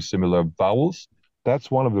have very similar vowels. That's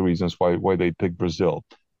one of the reasons why they picked Brazil.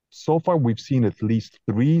 So far, we've seen at least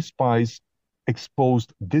 3 spies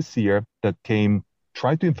exposed this year that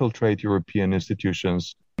tried to infiltrate European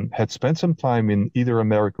institutions, had spent some time in either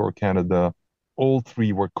America or Canada. All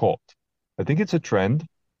 3 were caught. I think it's a trend.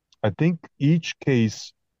 I think each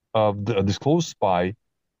case of a disclosed spy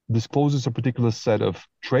discloses a particular set of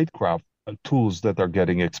tradecraft tools that are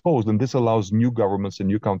getting exposed. And this allows new governments and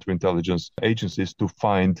new counterintelligence agencies to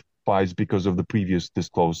find spies because of the previous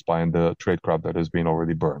disclosed spy and the tradecraft that has been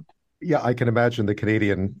already burned. Yeah, I can imagine the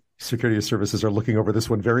Canadian security services are looking over this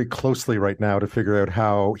one very closely right now to figure out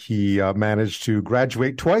how he managed to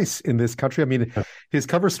graduate twice in this country. I mean, his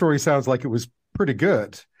cover story sounds like it was pretty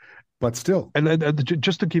good, but still. And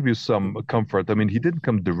just to give you some comfort, I mean, he didn't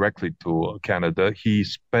come directly to Canada. He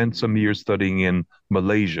spent some years studying in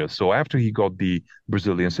Malaysia. So after he got the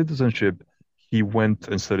Brazilian citizenship, he went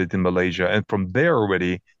and studied in Malaysia. And from there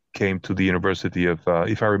already came to the University of,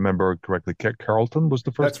 if I remember correctly, Carleton was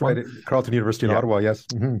the first one. That's right, Carleton University in Ottawa, yes.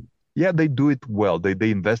 Mm-hmm. Yeah, they do it well.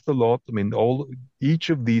 They invest a lot. I mean, each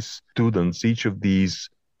of these students, each of these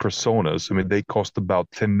personas, I mean, they cost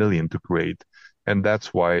about 10 million to create. And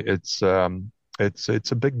that's why it's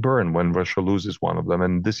a big burn when Russia loses one of them.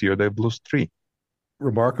 And this year they've lost 3.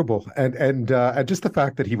 Remarkable. And just the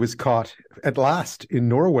fact that he was caught at last in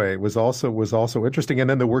Norway was also interesting. And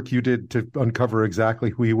then the work you did to uncover exactly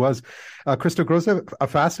who he was. Christo Grozev, a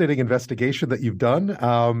fascinating investigation that you've done.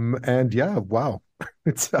 And yeah, wow.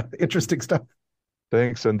 It's interesting stuff.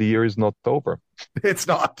 Thanks. And the year is not over. It's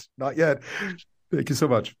not yet. Thank you so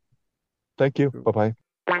much. Thank you. Bye-bye.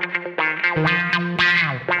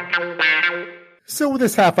 So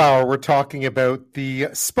this half hour, we're talking about the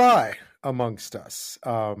spy amongst us.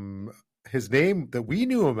 His name that we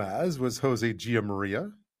knew him as was Jose Gia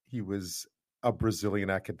Maria. He was a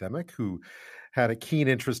Brazilian academic who had a keen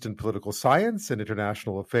interest in political science and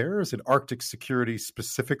international affairs and Arctic security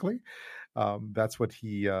specifically. That's what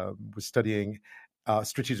he was studying,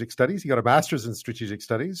 strategic studies. He got a master's in strategic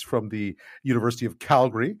studies from the University of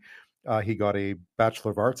Calgary. He got a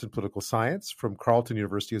Bachelor of Arts in Political Science from Carleton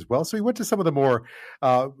University as well. So he went to some of the more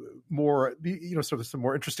sort of some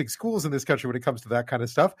more interesting schools in this country when it comes to that kind of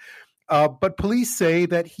stuff. But police say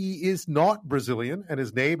that he is not Brazilian and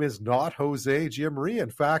his name is not Jose Gia Maria. In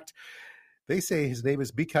fact, they say his name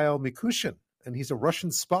is Mikhail Mikushin, and he's a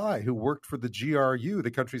Russian spy who worked for the GRU,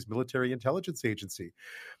 the country's military intelligence agency.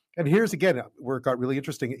 And here's again where it got really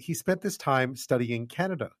interesting. He spent this time studying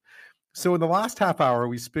Canada. So in the last half hour,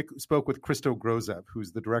 we spoke with Christo Grozev,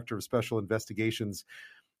 who's the Director of Special Investigations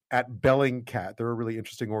at Bellingcat. They're a really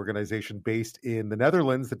interesting organization based in the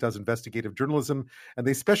Netherlands that does investigative journalism, and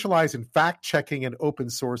they specialize in fact-checking and open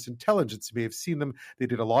source intelligence. You may have seen them. They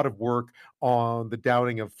did a lot of work on the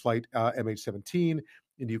downing of flight MH17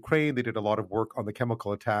 in Ukraine. They did a lot of work on the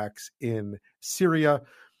chemical attacks in Syria.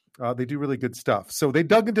 They do really good stuff. So they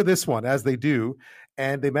dug into this one, as they do,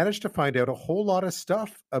 and they managed to find out a whole lot of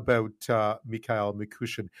stuff about Mikhail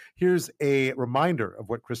Mikushin. Here's a reminder of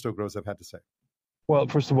what Christo Grozev had to say. Well,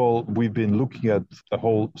 first of all, we've been looking at a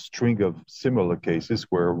whole string of similar cases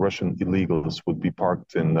where Russian illegals would be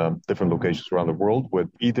parked in different locations around the world, with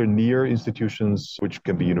either near institutions, which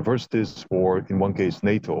can be universities, or in one case,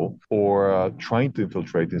 NATO, or trying to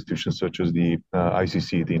infiltrate institutions such as the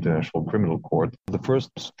ICC, the International Criminal Court. The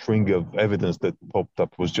first string of evidence that popped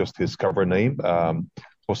up was just his cover name,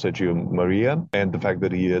 Maria, and the fact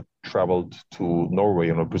that he had traveled to Norway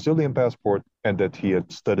on a Brazilian passport and that he had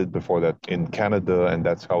studied before that in Canada, and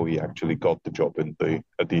that's how he actually got the job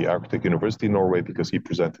at the Arctic University in Norway, because he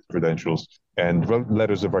presented credentials and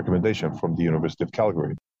letters of recommendation from the University of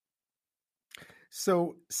Calgary.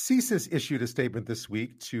 So CSIS issued a statement this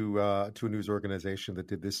week to a news organization that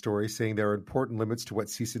did this story, saying there are important limits to what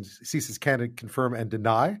CSIS can confirm and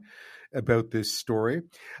deny about this story.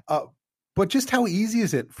 But just how easy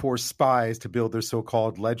is it for spies to build their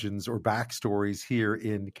so-called legends or backstories here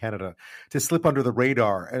in Canada, to slip under the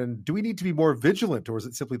radar? And do we need to be more vigilant, or is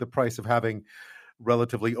it simply the price of having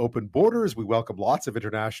relatively open borders? We welcome lots of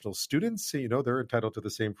international students. You know, they're entitled to the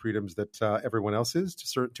same freedoms that everyone else is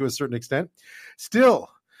to a certain extent. Still,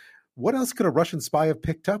 what else could a Russian spy have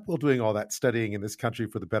picked up while doing all that studying in this country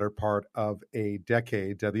for the better part of a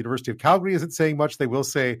decade? The University of Calgary isn't saying much. They will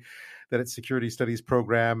say that its security studies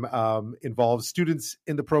program involves students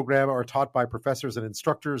in the program are taught by professors and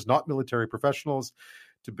instructors, not military professionals,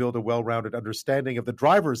 to build a well-rounded understanding of the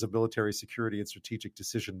drivers of military security and strategic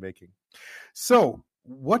decision-making. So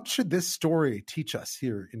what should this story teach us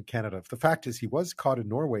here in Canada? The fact is, he was caught in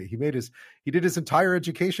Norway. He did his entire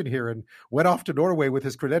education here and went off to Norway with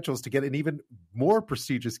his credentials to get an even more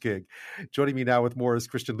prestigious gig. Joining me now with more is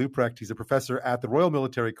Christian Leuprecht. He's a professor at the Royal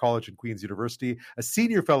Military College and Queen's University, a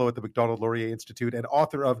senior fellow at the Macdonald Laurier Institute, and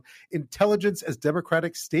author of Intelligence as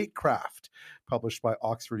Democratic Statecraft, published by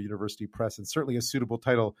Oxford University Press, and certainly a suitable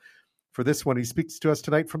title for this one. He speaks to us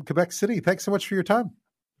tonight from Quebec City. Thanks so much for your time.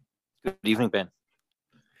 Good evening, Ben.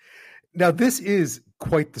 Now, this is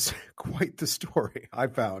quite the story, I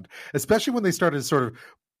found, especially when they started to sort of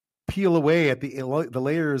peel away at the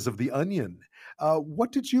layers of the onion.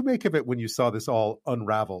 What did you make of it when you saw this all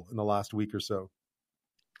unravel in the last week or so?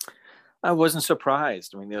 I wasn't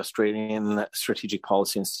surprised. I mean, the Australian Strategic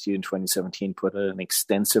Policy Institute in 2017 put an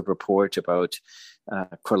extensive report about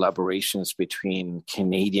collaborations between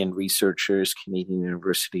Canadian researchers, Canadian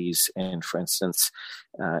universities, and, for instance,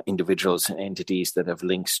 individuals and entities that have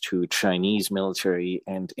links to Chinese military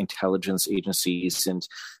and intelligence agencies, and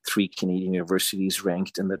 3 Canadian universities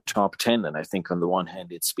ranked in the top 10. And I think on the one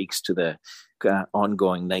hand, it speaks to the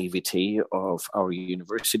ongoing naivety of our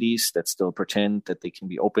universities that still pretend that they can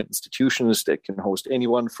be open institutions that can host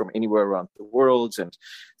anyone from anywhere around the world, and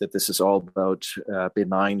that this is all about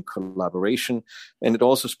benign collaboration. And it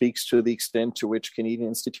also speaks to the extent to which Canadian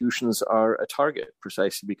institutions are a target,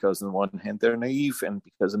 precisely because on the one hand they're naive, and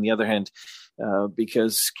because on the other hand,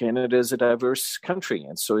 because Canada is a diverse country.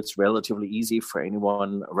 And so it's relatively easy for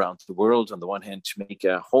anyone around the world, on the one hand, to make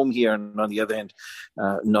a home here, and on the other hand,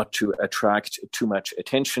 not to attract too much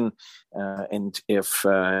attention. And if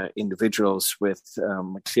individuals with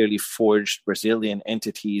clearly forged Brazilian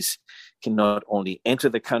entities can not only enter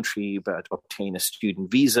the country, but obtain a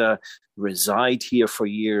student visa, reside here for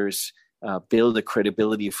years, build a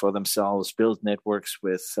credibility for themselves, build networks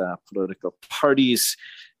with political parties,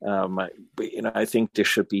 I think this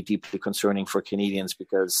should be deeply concerning for Canadians,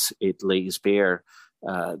 because it lays bare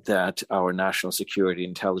that our national security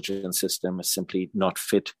intelligence system is simply not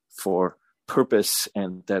fit for purpose,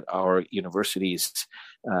 and that our universities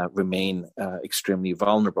remain extremely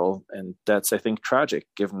vulnerable. And that's, I think, tragic,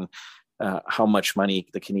 given how much money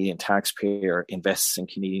the Canadian taxpayer invests in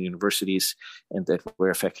Canadian universities, and that we're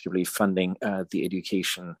effectively funding the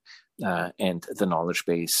education and the knowledge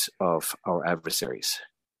base of our adversaries.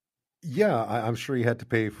 Yeah, I'm sure he had to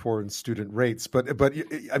pay foreign student rates, but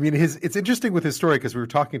I mean, it's interesting with his story, because we were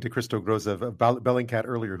talking to Christo Grozev of Bellingcat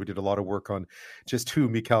earlier, who did a lot of work on just who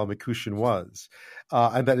Mikhail Mikushin was,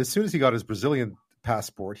 and that as soon as he got his Brazilian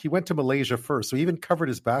passport, he went to Malaysia first, so he even covered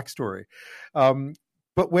his backstory.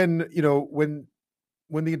 But when the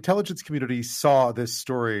intelligence community saw this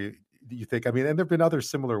story, you think? I mean, and there have been other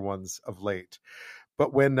similar ones of late.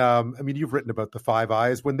 But when, you've written about the Five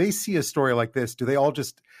Eyes. When they see a story like this, do they all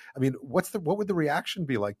just, what would the reaction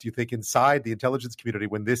be like, do you think, inside the intelligence community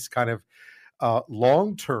when this kind of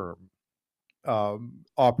long-term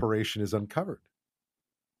operation is uncovered?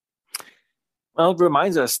 Well, it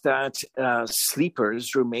reminds us that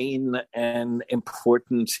sleepers remain an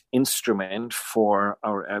important instrument for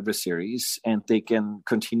our adversaries, and they can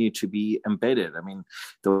continue to be embedded. I mean,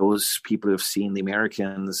 those people who have seen The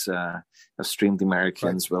Americans, have streamed The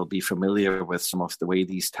Americans, will be familiar with some of the way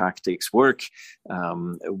these tactics work.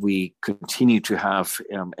 We continue to have,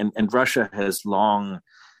 and Russia has long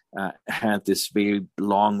had this very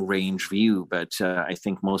long-range view, but I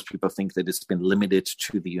think most people think that it's been limited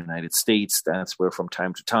to the United States. That's where, from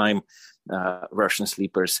time to time, Russian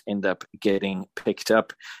sleepers end up getting picked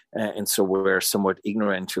up. And so we're somewhat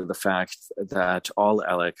ignorant to the fact that all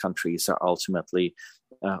allied countries are ultimately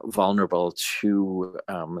vulnerable to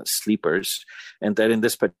sleepers, and that in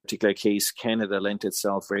this particular case, Canada lent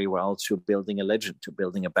itself very well to building a legend, to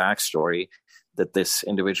building a backstory that this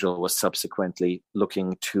individual was subsequently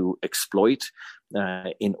looking to exploit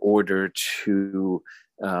in order to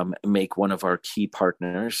make one of our key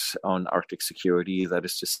partners on Arctic security, that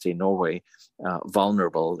is to say Norway,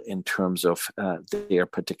 vulnerable in terms of their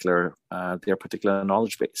particular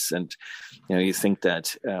knowledge base. And you think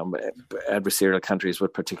that adversarial countries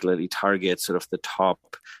would particularly target sort of the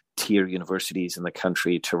top tier universities in the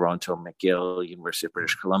country: Toronto, McGill, University of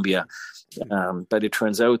British Columbia. But it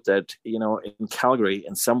turns out that in Calgary,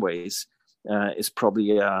 in some ways, is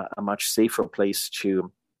probably a much safer place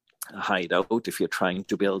to hide out if you're trying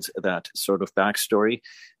to build that sort of backstory,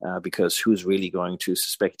 because who's really going to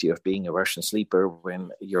suspect you of being a Russian sleeper when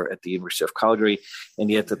you're at the University of Calgary?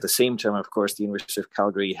 And yet at the same time, of course, the University of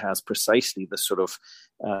Calgary has precisely the sort of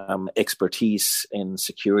expertise in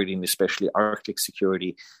security, and especially Arctic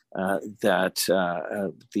security, that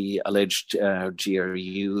the alleged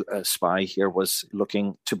GRU spy here was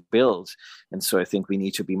looking to build. And so I think we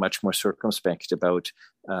need to be much more circumspect about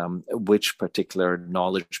which particular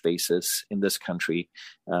knowledge bases in this country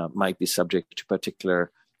might be subject to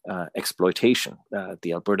particular exploitation.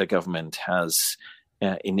 The Alberta government has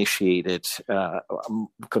initiated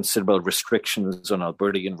considerable restrictions on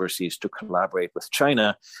Alberta universities to collaborate with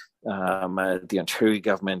China. The Ontario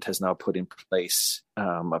government has now put in place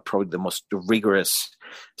probably the most rigorous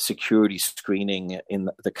security screening in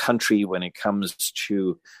the country when it comes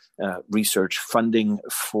to research funding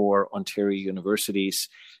for Ontario universities.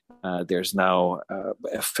 There's now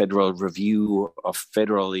a federal review of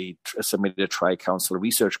federally submitted Tri-Council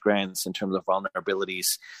research grants in terms of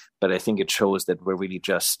vulnerabilities. But I think it shows that we're really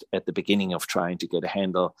just at the beginning of trying to get a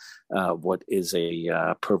handle what is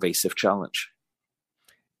a pervasive challenge.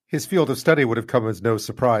 His field of study would have come as no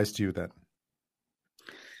surprise to you then?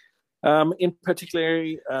 In particular,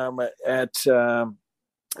 at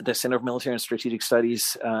the Center of Military and Strategic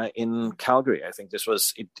Studies in Calgary. I think this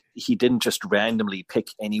was it. He didn't just randomly pick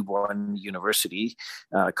any one university.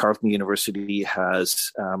 Carleton University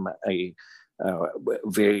has a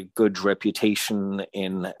very good reputation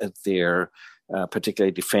in their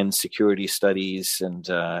particularly defense security studies and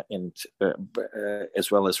as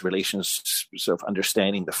well as relations, sort of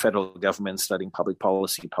understanding the federal government, studying public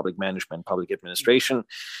policy, public management, public administration,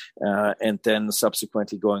 and then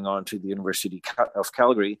subsequently going on to the University of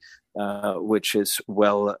Calgary, which is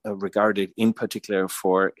well regarded in particular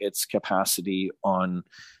for its capacity on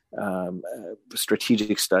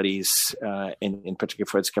strategic studies, in particular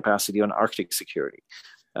for its capacity on Arctic security.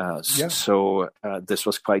 So this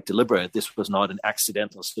was quite deliberate. This was not an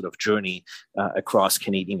accidental sort of journey across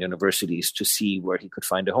Canadian universities to see where he could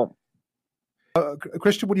find a home.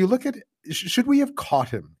 Christian, when you look at, should we have caught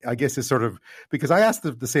him? I guess is sort of, because I asked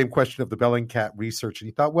the same question of the Bellingcat research, and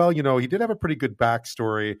he thought, well, he did have a pretty good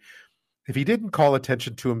backstory. If he didn't call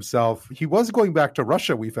attention to himself, he was going back to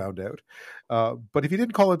Russia, we found out. But if he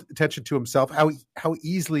didn't call attention to himself, how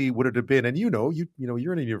easily would it have been? And you're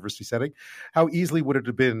in a university setting. How easily would it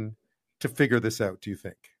have been to figure this out, do you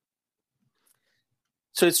think?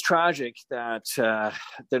 So it's tragic that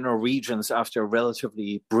the Norwegians, after a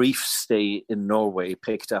relatively brief stay in Norway,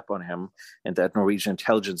 picked up on him, and that Norwegian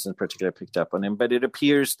intelligence in particular picked up on him. But it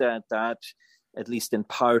appears that at least in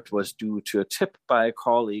part, was due to a tip by a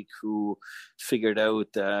colleague who figured out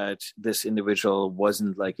that this individual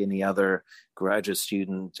wasn't like any other graduate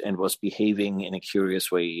student and was behaving in a curious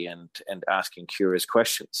way and asking curious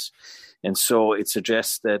questions. And so it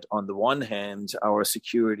suggests that on the one hand, our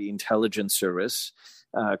security intelligence service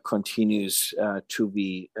continues to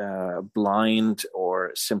be blind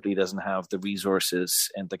or simply doesn't have the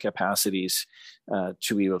resources and the capacities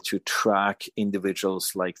to be able to track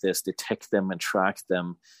individuals like this, detect them and track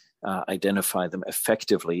them, identify them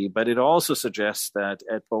effectively. But it also suggests that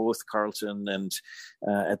at both Carleton and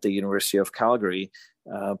at the University of Calgary,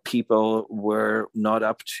 people were not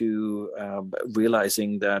up to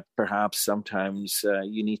realizing that perhaps sometimes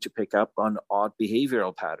you need to pick up on odd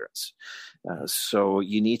behavioral patterns. So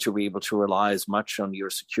you need to be able to rely as much on your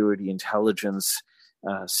security intelligence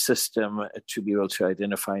system to be able to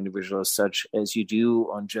identify individuals such as you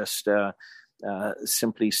do on just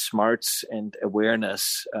simply smarts and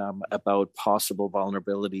awareness about possible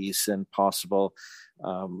vulnerabilities and possible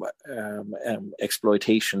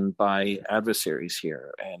exploitation by adversaries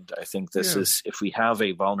here. And I think this is, if we have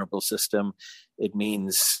a vulnerable system, it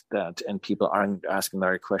means that, and people aren't asking the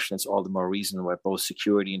right questions, all the more reason why both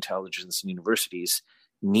security intelligence and universities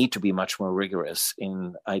need to be much more rigorous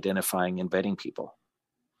in identifying and vetting people.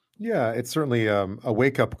 Yeah, it's certainly a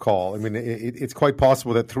wake-up call. I mean, it's quite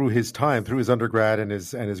possible that through his time, through his undergrad and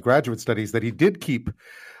his graduate studies, that he did keep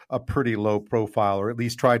a pretty low profile, or at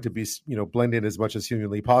least tried to be, blend in as much as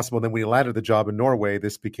humanly possible. And then when he landed the job in Norway,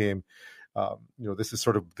 this became,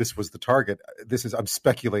 this was the target. I'm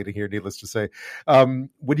speculating here, needless to say.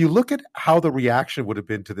 When you look at how the reaction would have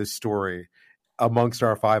been to this story amongst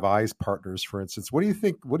our Five Eyes partners, for instance, what do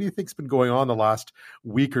you think's been going on the last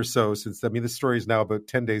week or so since? This story is now about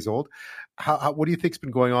 10 days old. What do you think's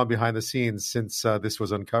been going on behind the scenes since this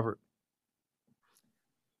was uncovered?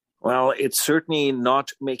 Well, it's certainly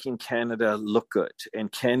not making Canada look good,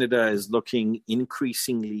 and Canada is looking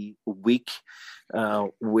increasingly weak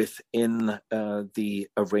within the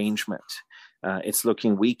arrangement. It's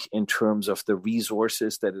looking weak in terms of the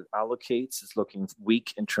resources that it allocates. It's looking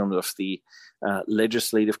weak in terms of the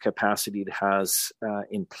legislative capacity it has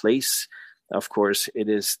in place. Of course, it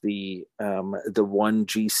is the one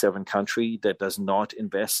G7 country that does not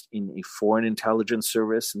invest in a foreign intelligence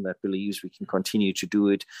service and that believes we can continue to do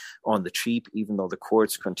it on the cheap, even though the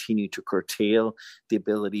courts continue to curtail the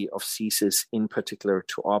ability of CSIS in particular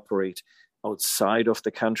to operate outside of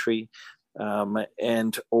the country.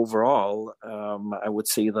 And overall, I would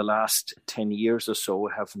say the last 10 years or so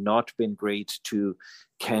have not been great to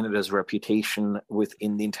Canada's reputation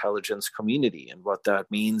within the intelligence community. And what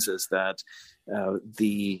that means is that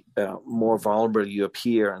the more vulnerable you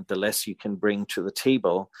appear and the less you can bring to the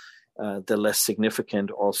table, the less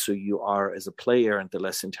significant also you are as a player, and the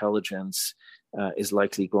less intelligence is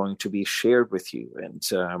likely going to be shared with you. And,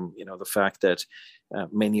 the fact that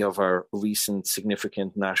many of our recent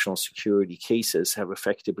significant national security cases have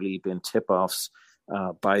effectively been tip-offs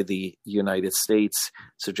by the United States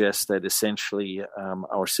suggests that essentially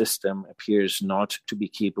our system appears not to be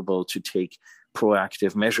capable to take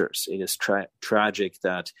proactive measures. It is tragic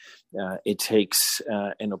that it takes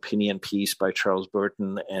an opinion piece by Charles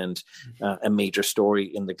Burton and a major story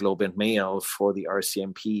in the Globe and Mail for the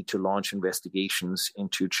RCMP to launch investigations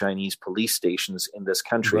into Chinese police stations in this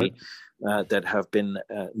country that have been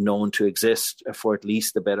known to exist for at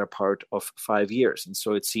least the better part of 5 years. And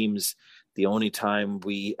so it seems the only time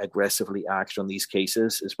we aggressively act on these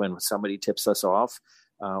cases is when somebody tips us off,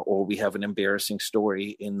 or we have an embarrassing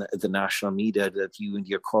story in the national media that you and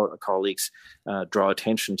your colleagues draw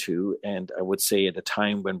attention to. And I would say at a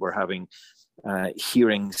time when we're having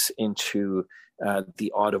hearings into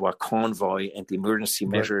the Ottawa convoy and the emergency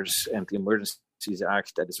measures and the Emergencies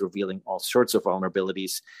Act that is revealing all sorts of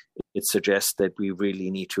vulnerabilities, it suggests that we really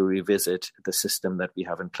need to revisit the system that we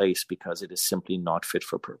have in place because it is simply not fit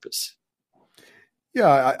for purpose.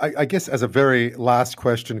 Yeah, I guess as a very last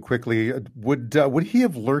question, quickly, would he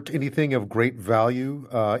have learnt anything of great value,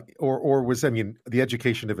 or was the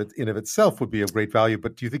education of itself would be of great value?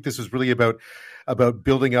 But do you think this was really about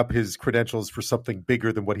building up his credentials for something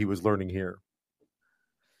bigger than what he was learning here?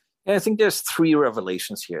 Yeah, I think there's three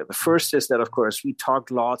revelations here. The first is that, of course, we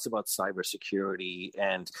talked lots about cybersecurity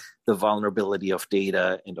and the vulnerability of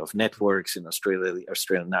data and of networks. In Australia, the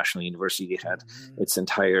Australian National University had its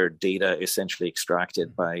entire data essentially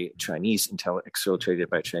extracted by exfiltrated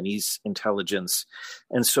by Chinese intelligence.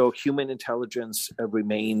 And so human intelligence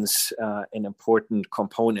remains an important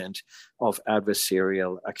component of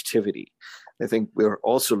adversarial activity. I think we're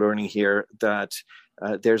also learning here that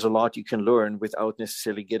there's a lot you can learn without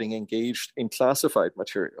necessarily getting engaged in classified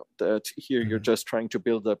material. That here you're just trying to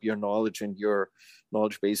build up your knowledge and your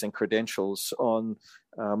knowledge base and credentials on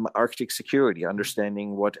Arctic security,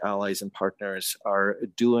 understanding what allies and partners are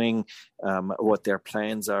doing, what their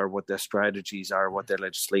plans are, what their strategies are, what their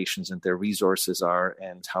legislations and their resources are,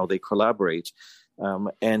 and how they collaborate.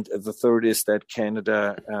 And the third is that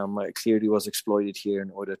Canada clearly was exploited here in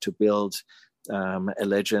order to build a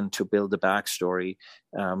legend, to build a backstory,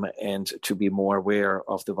 and to be more aware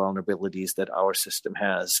of the vulnerabilities that our system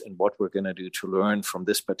has and what we're going to do to learn from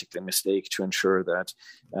this particular mistake to ensure that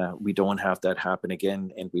we don't have that happen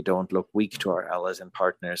again and we don't look weak to our allies and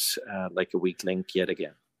partners like a weak link yet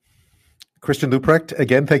again. Christian Leuprecht,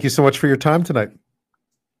 again, thank you so much for your time tonight.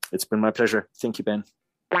 It's been my pleasure. Thank you, Ben.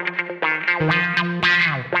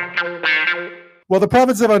 Well, the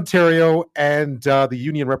province of Ontario and the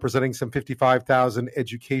union representing some 55,000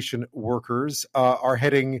 education workers are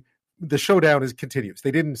heading, the showdown continues.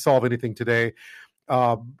 They didn't solve anything today.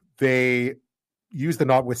 They used the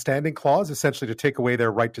notwithstanding clause essentially to take away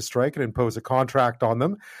their right to strike and impose a contract on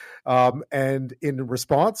them. And in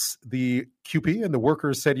response, the QP and the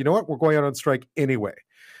workers said, you know what, we're going out on strike anyway.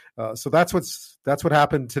 So that's what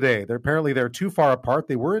happened today. They're too far apart.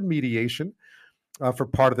 They were in mediation for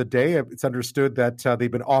part of the day. It's understood that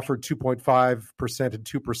they've been offered 2.5% and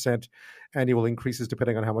 2% annual increases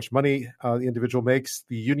depending on how much money the individual makes.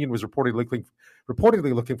 The union was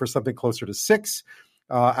reportedly looking for something closer to 6%.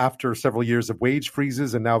 After several years of wage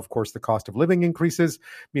freezes and now, of course, the cost of living increases,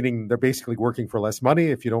 meaning they're basically working for less money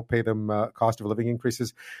if you don't pay them cost of living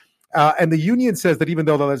increases. And the union says that even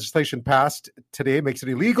though the legislation passed today makes it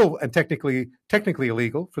illegal and technically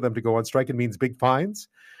illegal for them to go on strike and means big fines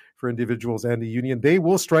for individuals and the union, they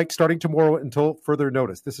will strike starting tomorrow until further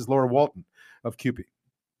notice. This is Laura Walton of CUPE.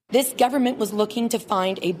 This government was looking to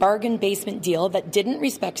find a bargain basement deal that didn't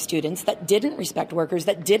respect students, that didn't respect workers,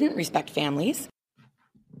 that didn't respect families.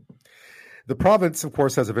 The province, of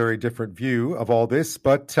course, has a very different view of all this,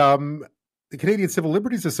 but the Canadian Civil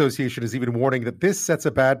Liberties Association is even warning that this sets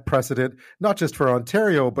a bad precedent, not just for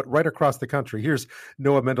Ontario, but right across the country. Here's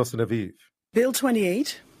Noah Mendelsohn-Aviv. Bill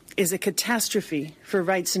 28 is a catastrophe for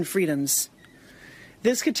rights and freedoms.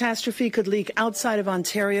 This catastrophe could leak outside of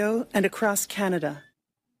Ontario and across Canada.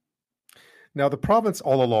 Now, the province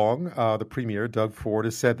all along, the Premier, Doug Ford,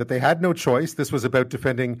 has said that they had no choice. This was about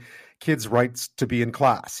defending kids' rights to be in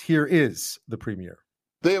class. Here is the Premier.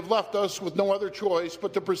 They have left us with no other choice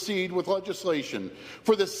but to proceed with legislation.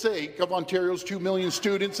 For the sake of Ontario's 2 million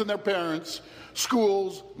students and their parents,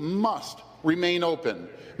 schools must remain open.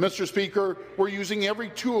 Mr. Speaker, we're using every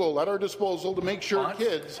tool at our disposal to make sure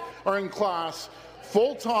kids are in class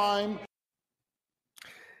full-time.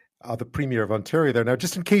 The Premier of Ontario there. Now,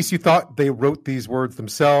 just in case you thought they wrote these words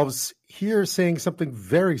themselves, here saying something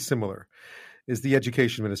very similar is the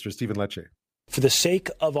Education Minister, Stephen Lecce. For the sake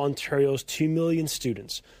of Ontario's 2 million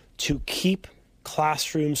students, to keep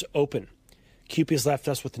classrooms open, CUPE has left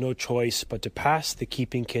us with no choice but to pass the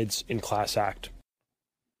Keeping Kids in Class Act.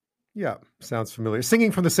 Yeah, sounds familiar.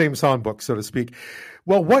 Singing from the same songbook, so to speak.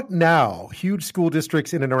 Well, what now? Huge school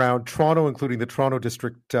districts in and around Toronto, including the Toronto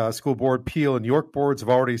District School Board, Peel and York boards, have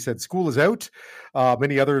already said school is out.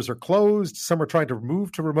 Many others are closed. Some are trying to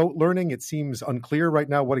move to remote learning. It seems unclear right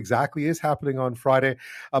now what exactly is happening on Friday.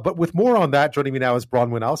 But with more on that, joining me now is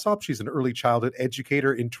Bronwen Alsop. She's an early childhood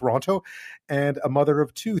educator in Toronto and a mother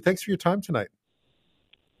of 2. Thanks for your time tonight.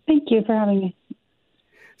 Thank you for having me.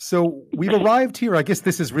 So we've arrived here. I guess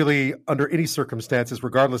this is really, under any circumstances,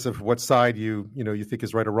 regardless of what side you think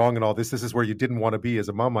is right or wrong and all this, this is where you didn't want to be as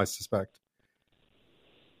a mom, I suspect.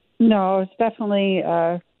 No, it's definitely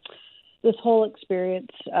this whole experience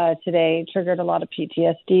today triggered a lot of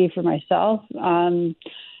PTSD for myself.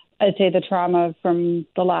 I'd say the trauma from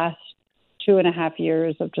the last 2.5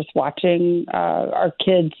 years of just watching our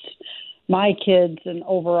kids, my kids, and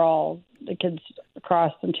overall the kids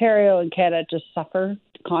across Ontario and Canada just suffer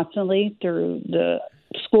constantly through the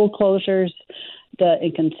school closures, the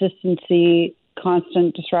inconsistency,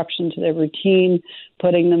 constant disruption to their routine,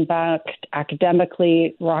 putting them back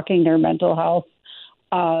academically, rocking their mental health,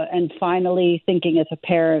 and finally thinking as a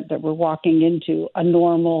parent that we're walking into a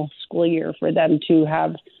normal school year for them to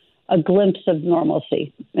have a glimpse of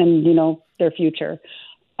normalcy and, their future.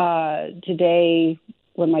 Today,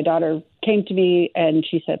 when my daughter came to me and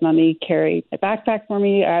she said, "Mommy, carry my backpack for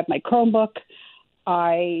me. I have my Chromebook,"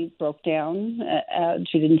 I broke down.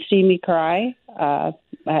 She didn't see me cry. I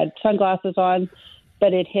had sunglasses on,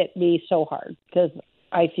 but it hit me so hard because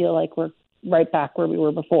I feel like we're right back where we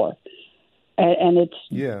were before. And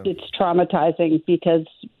it's traumatizing because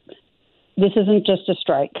this isn't just a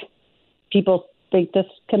strike. People think this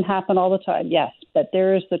can happen all the time? Yes, but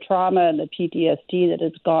there is the trauma and the PTSD that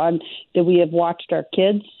has gone, that we have watched our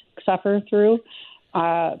kids suffer through.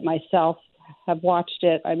 Myself have watched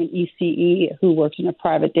it. I'm an ECE who works in a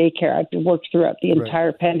private daycare. I've worked throughout the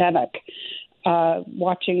entire pandemic,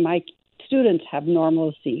 watching my students have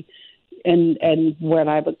normalcy. And when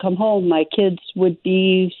I would come home, my kids would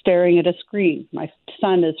be staring at a screen. My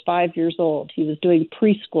son is 5 years old. He was doing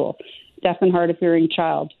preschool, deaf and hard of hearing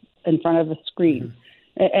child in front of a screen.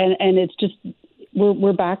 Mm-hmm. And it's just,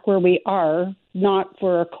 we're back where we are, not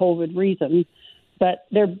for a COVID reason, but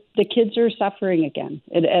the kids are suffering again.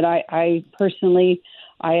 And I personally,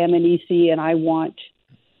 I am an EC, and I want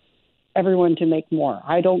everyone to make more.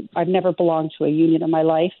 I've never belonged to a union in my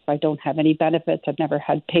life. I don't have any benefits. I've never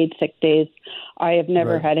had paid sick days. I have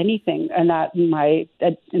never had anything, and that in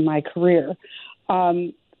my career.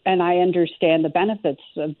 And I understand the benefits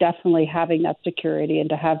of definitely having that security and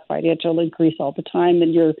to have financial increase all the time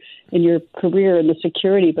in your career and the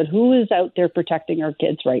security. But who is out there protecting our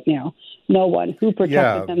kids right now? No one. Who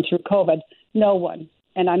protected them through COVID? No one.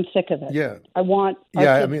 And I'm sick of it. Yeah. I want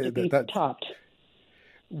our kids to be topped.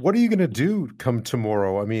 What are you going to do come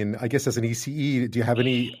tomorrow? I mean, I guess as an ECE, do you have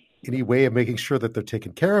any way of making sure that they're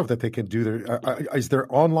taken care of, that they can do their? Is there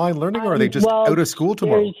online learning, or are they just out of school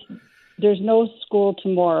tomorrow? There's no school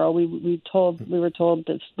tomorrow. We were told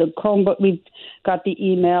that the Chromebook. We got the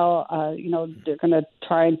email. They're going to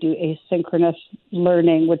try and do asynchronous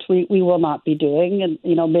learning, which we will not be doing. And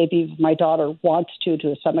maybe my daughter wants to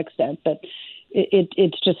some extent, but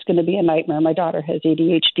it's just going to be a nightmare. My daughter has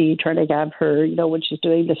ADHD. Trying to have her, when she's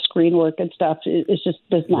doing the screen work and stuff, it just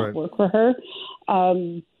does not work for her.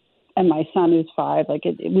 And my son, who's 5,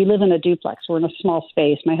 we live in a duplex. We're in a small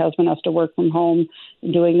space. My husband has to work from home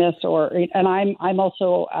doing this, and I'm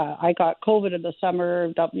also I got COVID in the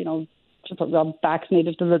summer.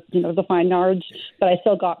 Vaccinated to the fine yards, but I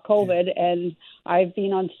still got COVID, and I've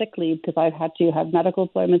been on sick leave because I've had to have medical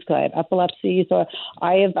appointments because I have epilepsy. So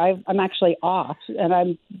I'm actually off, and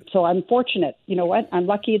I'm fortunate. You know what? I'm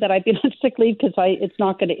lucky that I've been on sick leave because it's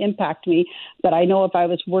not going to impact me. But I know if I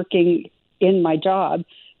was working in my job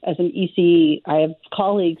as an ECE, I have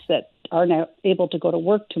colleagues that are now able to go to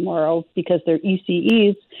work tomorrow because they're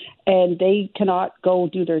ECEs, and they cannot go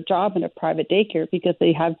do their job in a private daycare because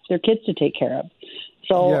they have their kids to take care of.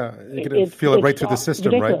 So you're going to feel it right through the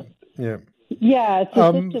system, ridiculous. Right? Yeah, it's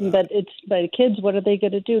a system, but kids, what are they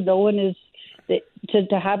going to do? No one is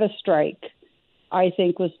to have a strike. I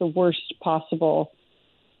think was the worst possible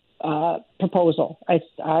proposal.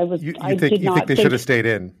 You think they should have stayed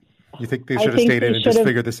in? You think they should have stayed in and just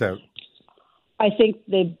figured this out? I think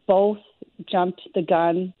they both jumped the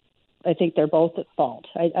gun. I think they're both at fault.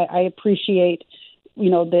 I appreciate,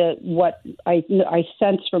 what I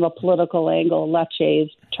sense from a political angle. Lecce is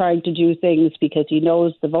trying to do things because he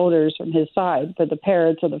knows the voters from his side, but the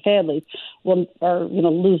parents or the families are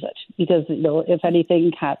lose it because if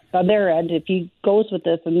anything on their end, if he goes with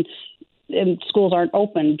this and schools aren't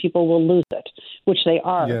open, people will lose it, which they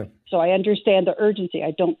are. Yeah. So I understand the urgency.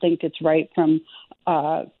 I don't think it's right from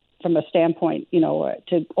a standpoint,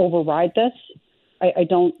 to override this. I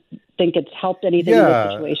don't think it's helped anything in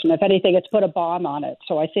the situation. If anything, it's put a bomb on it.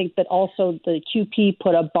 So I think that also the QP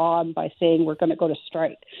put a bomb by saying we're going to go to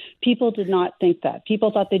strike. People did not think that.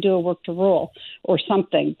 People thought they'd do a work to rule or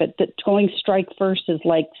something, but that going strike first is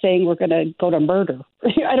like saying we're going to go to murder.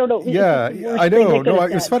 I don't know. Yeah, I know. No,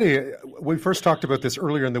 it's funny. We first talked about this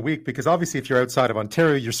earlier in the week because obviously if you're outside of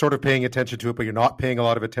Ontario, you're sort of paying attention to it, but you're not paying a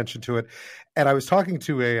lot of attention to it. And I was talking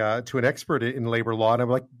to an expert in labor law, and I'm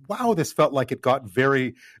like, wow, this felt like it got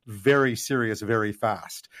very, very serious very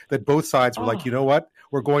fast. That both sides were like, you know what,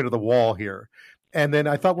 we're going to the wall here. And then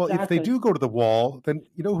I thought, well, if they do go to the wall, then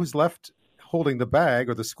who's left holding the bag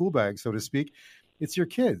or the school bag, so to speak? It's your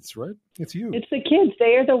kids, right? It's you. It's the kids.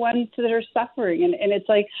 They are the ones that are suffering. And it's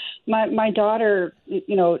like my daughter,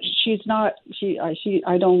 she's not,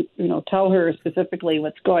 I don't, tell her specifically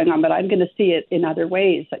what's going on, but I'm going to see it in other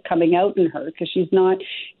ways that coming out in her because she's not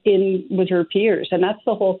in with her peers. And that's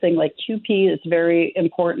the whole thing. Like QP is very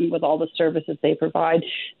important with all the services they provide.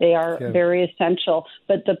 They are very essential.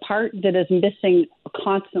 But the part that is missing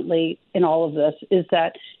constantly in all of this is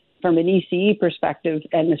that from an ECE perspective,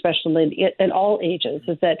 and especially in all ages,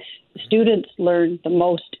 is that students learn the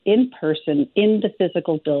most in person, in the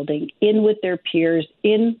physical building, in with their peers,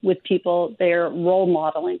 in with people they're role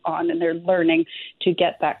modeling on, and they're learning to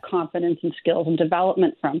get that confidence and skills and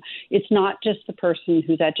development from. It's not just the person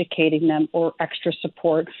who's educating them or extra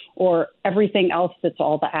support or everything else that's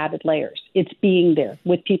all the added layers. It's being there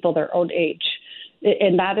with people their own age.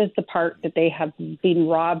 And that is the part that they have been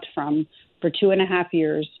robbed from for 2.5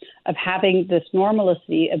 years of having this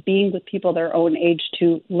normalcy of being with people their own age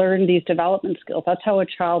to learn these development skills. That's how a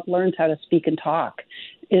child learns how to speak and talk,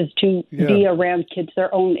 is to be around kids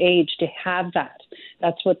their own age, to have that.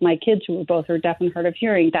 That's what my kids, who both are deaf and hard of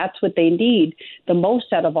hearing, that's what they need the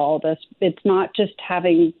most out of all of this. It's not just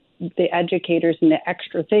having the educators and the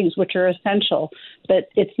extra things, which are essential, but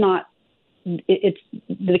it's not. It's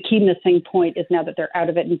the key missing point is now that they're out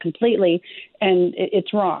of it and completely, and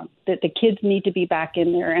it's wrong that the kids need to be back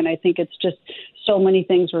in there. And I think it's just so many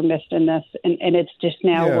things were missed in this, and it's just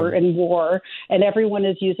now we're in war, and everyone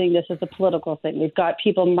is using this as a political thing. We've got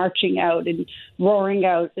people marching out and roaring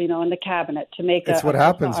out, in the cabinet to make it's what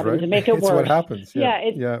happens, right? To make it worse. It's what happens.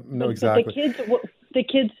 Exactly. The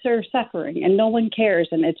kids are suffering and no one cares.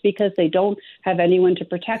 And it's because they don't have anyone to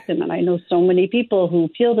protect them. And I know so many people who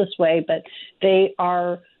feel this way, but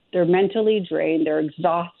they're mentally drained, they're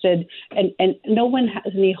exhausted, and no one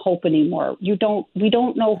has any hope anymore. We don't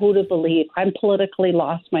know who to believe. I'm politically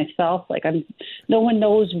lost myself. No one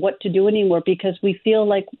knows what to do anymore because we feel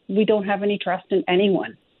like we don't have any trust in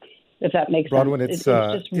anyone. If that makes sense. Bronwen,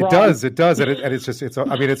 it does. And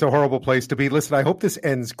it's a horrible place to be. Listen, I hope this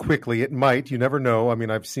ends quickly. It might, you never know. I mean,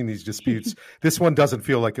 I've seen these disputes. This one doesn't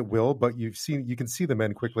feel like it will, but you can see them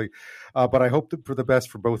end quickly. But I hope that for the best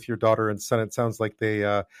for both your daughter and son. It sounds like they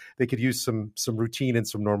could use some routine and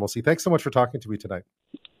some normalcy. Thanks so much for talking to me tonight.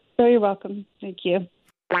 Oh, you're welcome. Thank you.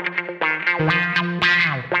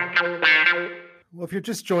 Well, if you're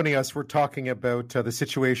just joining us, we're talking about the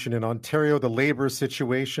situation in Ontario, the labour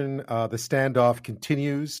situation. The standoff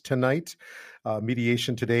continues tonight.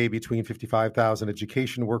 Mediation today between 55,000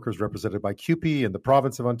 education workers represented by CUPE and the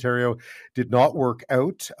province of Ontario did not work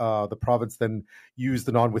out. The province then used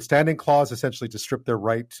the notwithstanding clause essentially to strip their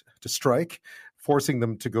right to strike, forcing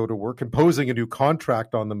them to go to work, imposing a new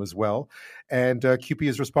contract on them as well. And CUPE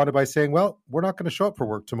has responded by saying, well, we're not going to show up for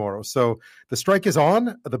work tomorrow. So the strike is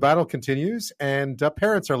on, the battle continues, and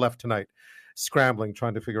parents are left tonight scrambling,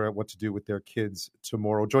 trying to figure out what to do with their kids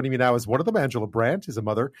tomorrow. Joining me now is one of them, Angela Brandt, is a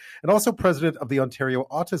mother, and also president of the Ontario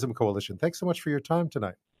Autism Coalition. Thanks so much for your time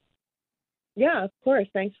tonight. Yeah, of course.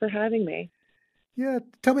 Thanks for having me. Yeah,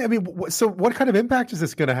 tell me, so what kind of impact is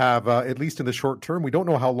this going to have, at least in the short term? We don't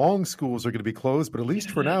know how long schools are going to be closed, but at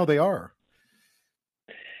least for now they are.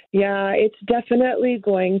 Yeah, it's definitely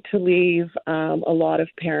going to leave a lot of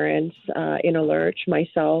parents in a lurch,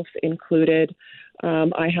 myself included.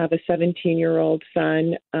 I have a 17-year-old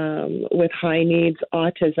son with high needs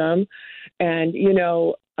autism, and,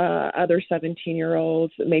 other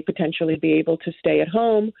 17-year-olds may potentially be able to stay at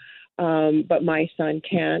home. But my son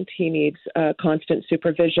can't. He needs constant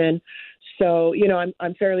supervision. So,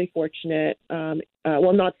 I'm fairly fortunate.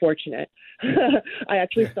 Not fortunate. I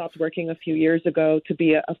actually stopped working a few years ago to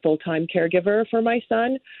be a full-time caregiver for my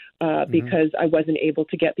son because I wasn't able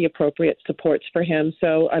to get the appropriate supports for him.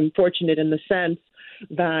 So I'm fortunate in the sense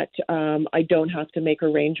that I don't have to make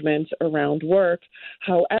arrangements around work.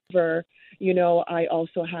 However, I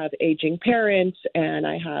also have aging parents and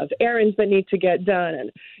I have errands that need to get done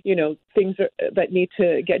and, things that need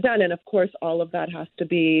to get done. And of course, all of that has to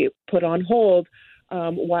be put on hold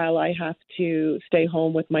while I have to stay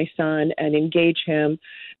home with my son and engage him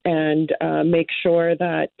and make sure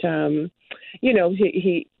that,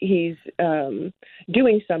 he's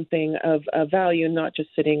doing something of value, not just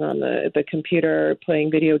sitting on the computer playing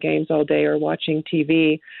video games all day or watching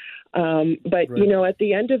TV. But, right. At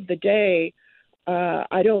the end of the day,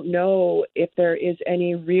 I don't know if there is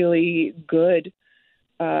any really good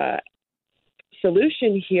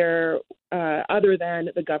solution here other than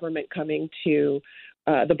the government coming to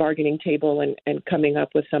the bargaining table and coming up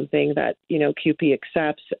with something that, CUPE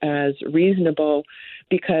accepts as reasonable,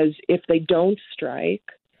 because if they don't strike,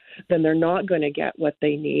 then they're not going to get what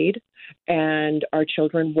they need and our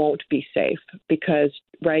children won't be safe because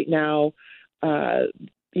right now,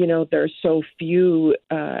 there's so few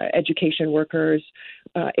education workers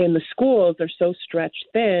in the schools. They're so stretched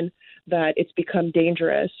thin that it's become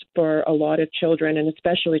dangerous for a lot of children, and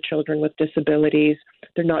especially children with disabilities.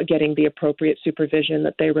 They're not getting the appropriate supervision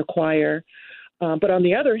that they require. But on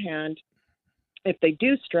the other hand, if they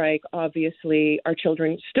do strike, obviously our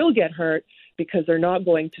children still get hurt because they're not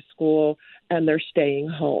going to school and they're staying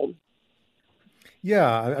home.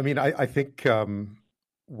 Yeah, I think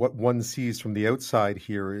what one sees from the outside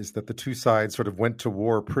here is that the two sides sort of went to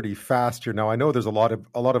war pretty fast here. Now, I know there's a lot of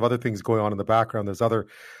other things going on in the background. There's other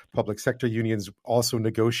public sector unions also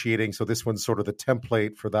negotiating, so this one's sort of the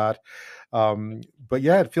template for that. But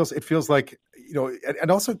yeah, it feels like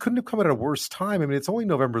and also it couldn't have come at a worse time. I mean, it's only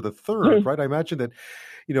November the 3rd, right? I imagine that,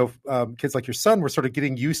 kids like your son were sort of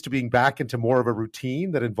getting used to being back into more of a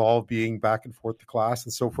routine that involved being back and forth to class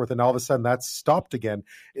and so forth. And all of a sudden that's stopped again,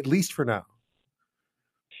 at least for now.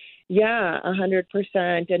 Yeah, 100%.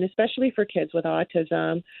 And especially for kids with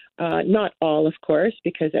autism, not all, of course,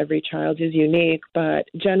 because every child is unique, but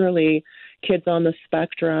generally kids on the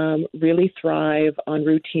spectrum really thrive on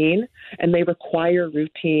routine, and they require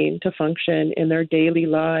routine to function in their daily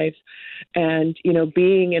lives. And,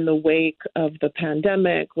 being in the wake of the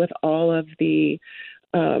pandemic with all of the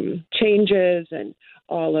changes and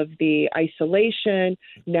all of the isolation.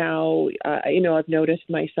 Now, I've noticed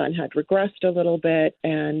my son had regressed a little bit,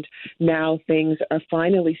 and now things are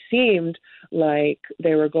finally seemed like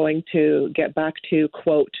they were going to get back to,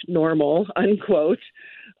 quote, normal, unquote.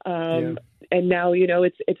 And now,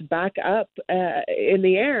 it's back up in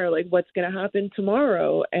the air, like what's going to happen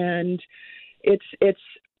tomorrow. And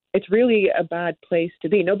it's really a bad place to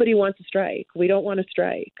be. Nobody wants to strike. We don't want to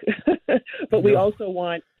strike, but we also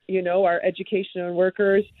want, our education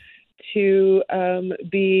workers to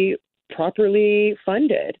be properly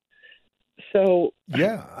funded. So,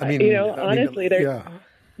 honestly, the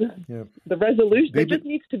resolution, there just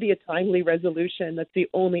needs to be a timely resolution. That's the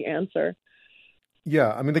only answer.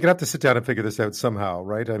 Yeah, I mean, they're going to have to sit down and figure this out somehow,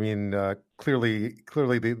 right? I mean, clearly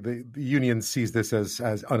the union sees this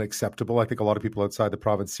as unacceptable. I think a lot of people outside the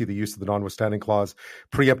province see the use of the notwithstanding clause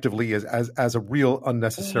preemptively as a real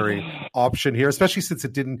unnecessary option here, especially since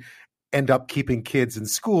it didn't end up keeping kids in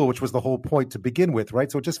school, which was the whole point to begin with,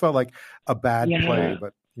 right? So it just felt like a bad play,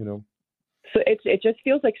 but, So it just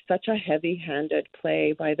feels like such a heavy-handed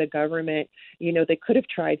play by the government. They could have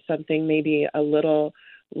tried something maybe a little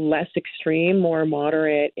less extreme, more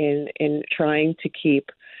moderate in trying to keep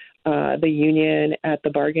the union at the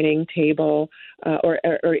bargaining table or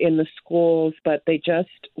in the schools, but they just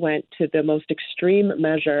went to the most extreme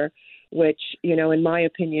measure, which, in my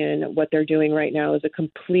opinion, what they're doing right now is a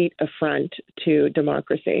complete affront to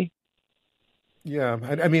democracy. Yeah,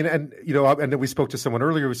 and then we spoke to someone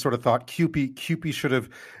earlier who sort of thought CUPE should have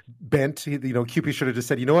bent. CUPE should have just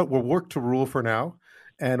said, we'll work to rule for now,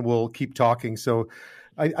 and we'll keep talking. So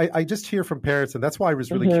I just hear from parents, and that's why I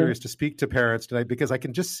was really curious to speak to parents tonight, because I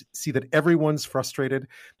can just see that everyone's frustrated.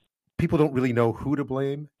 People don't really know who to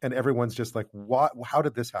blame, and everyone's just like, "What? How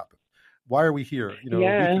did this happen? Why are we here?" A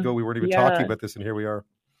week ago we weren't even talking about this, and here we are.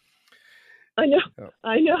 I know. Yeah.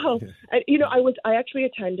 I actually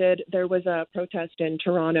attended. There was a protest in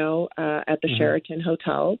Toronto at the Sheraton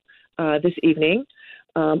Hotel this evening.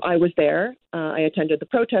 I was there. I attended the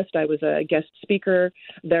protest. I was a guest speaker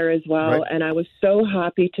there as well. Right. And I was so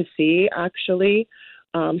happy to see, actually,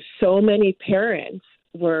 so many parents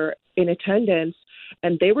were in attendance,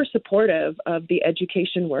 and they were supportive of the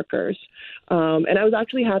education workers. And I was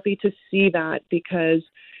actually happy to see that, because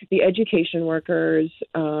the education workers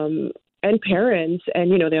and parents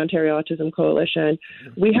and, the Ontario Autism Coalition,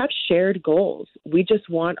 we have shared goals. We just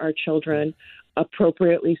want our children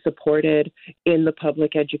appropriately supported in the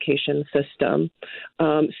public education system.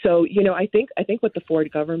 So, I think what the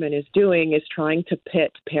Ford government is doing is trying to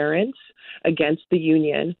pit parents against the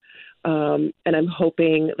union. And I'm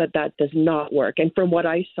hoping that does not work. And from what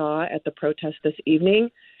I saw at the protest this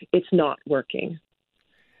evening, it's not working.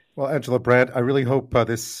 Well, Angela Brandt, I really hope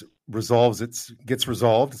this gets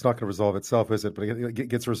resolved. It's not going to resolve itself, is it? But it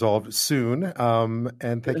gets resolved soon.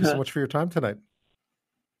 And thank you so much for your time tonight.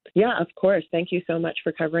 Yeah, of course. Thank you so much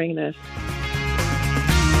for covering this.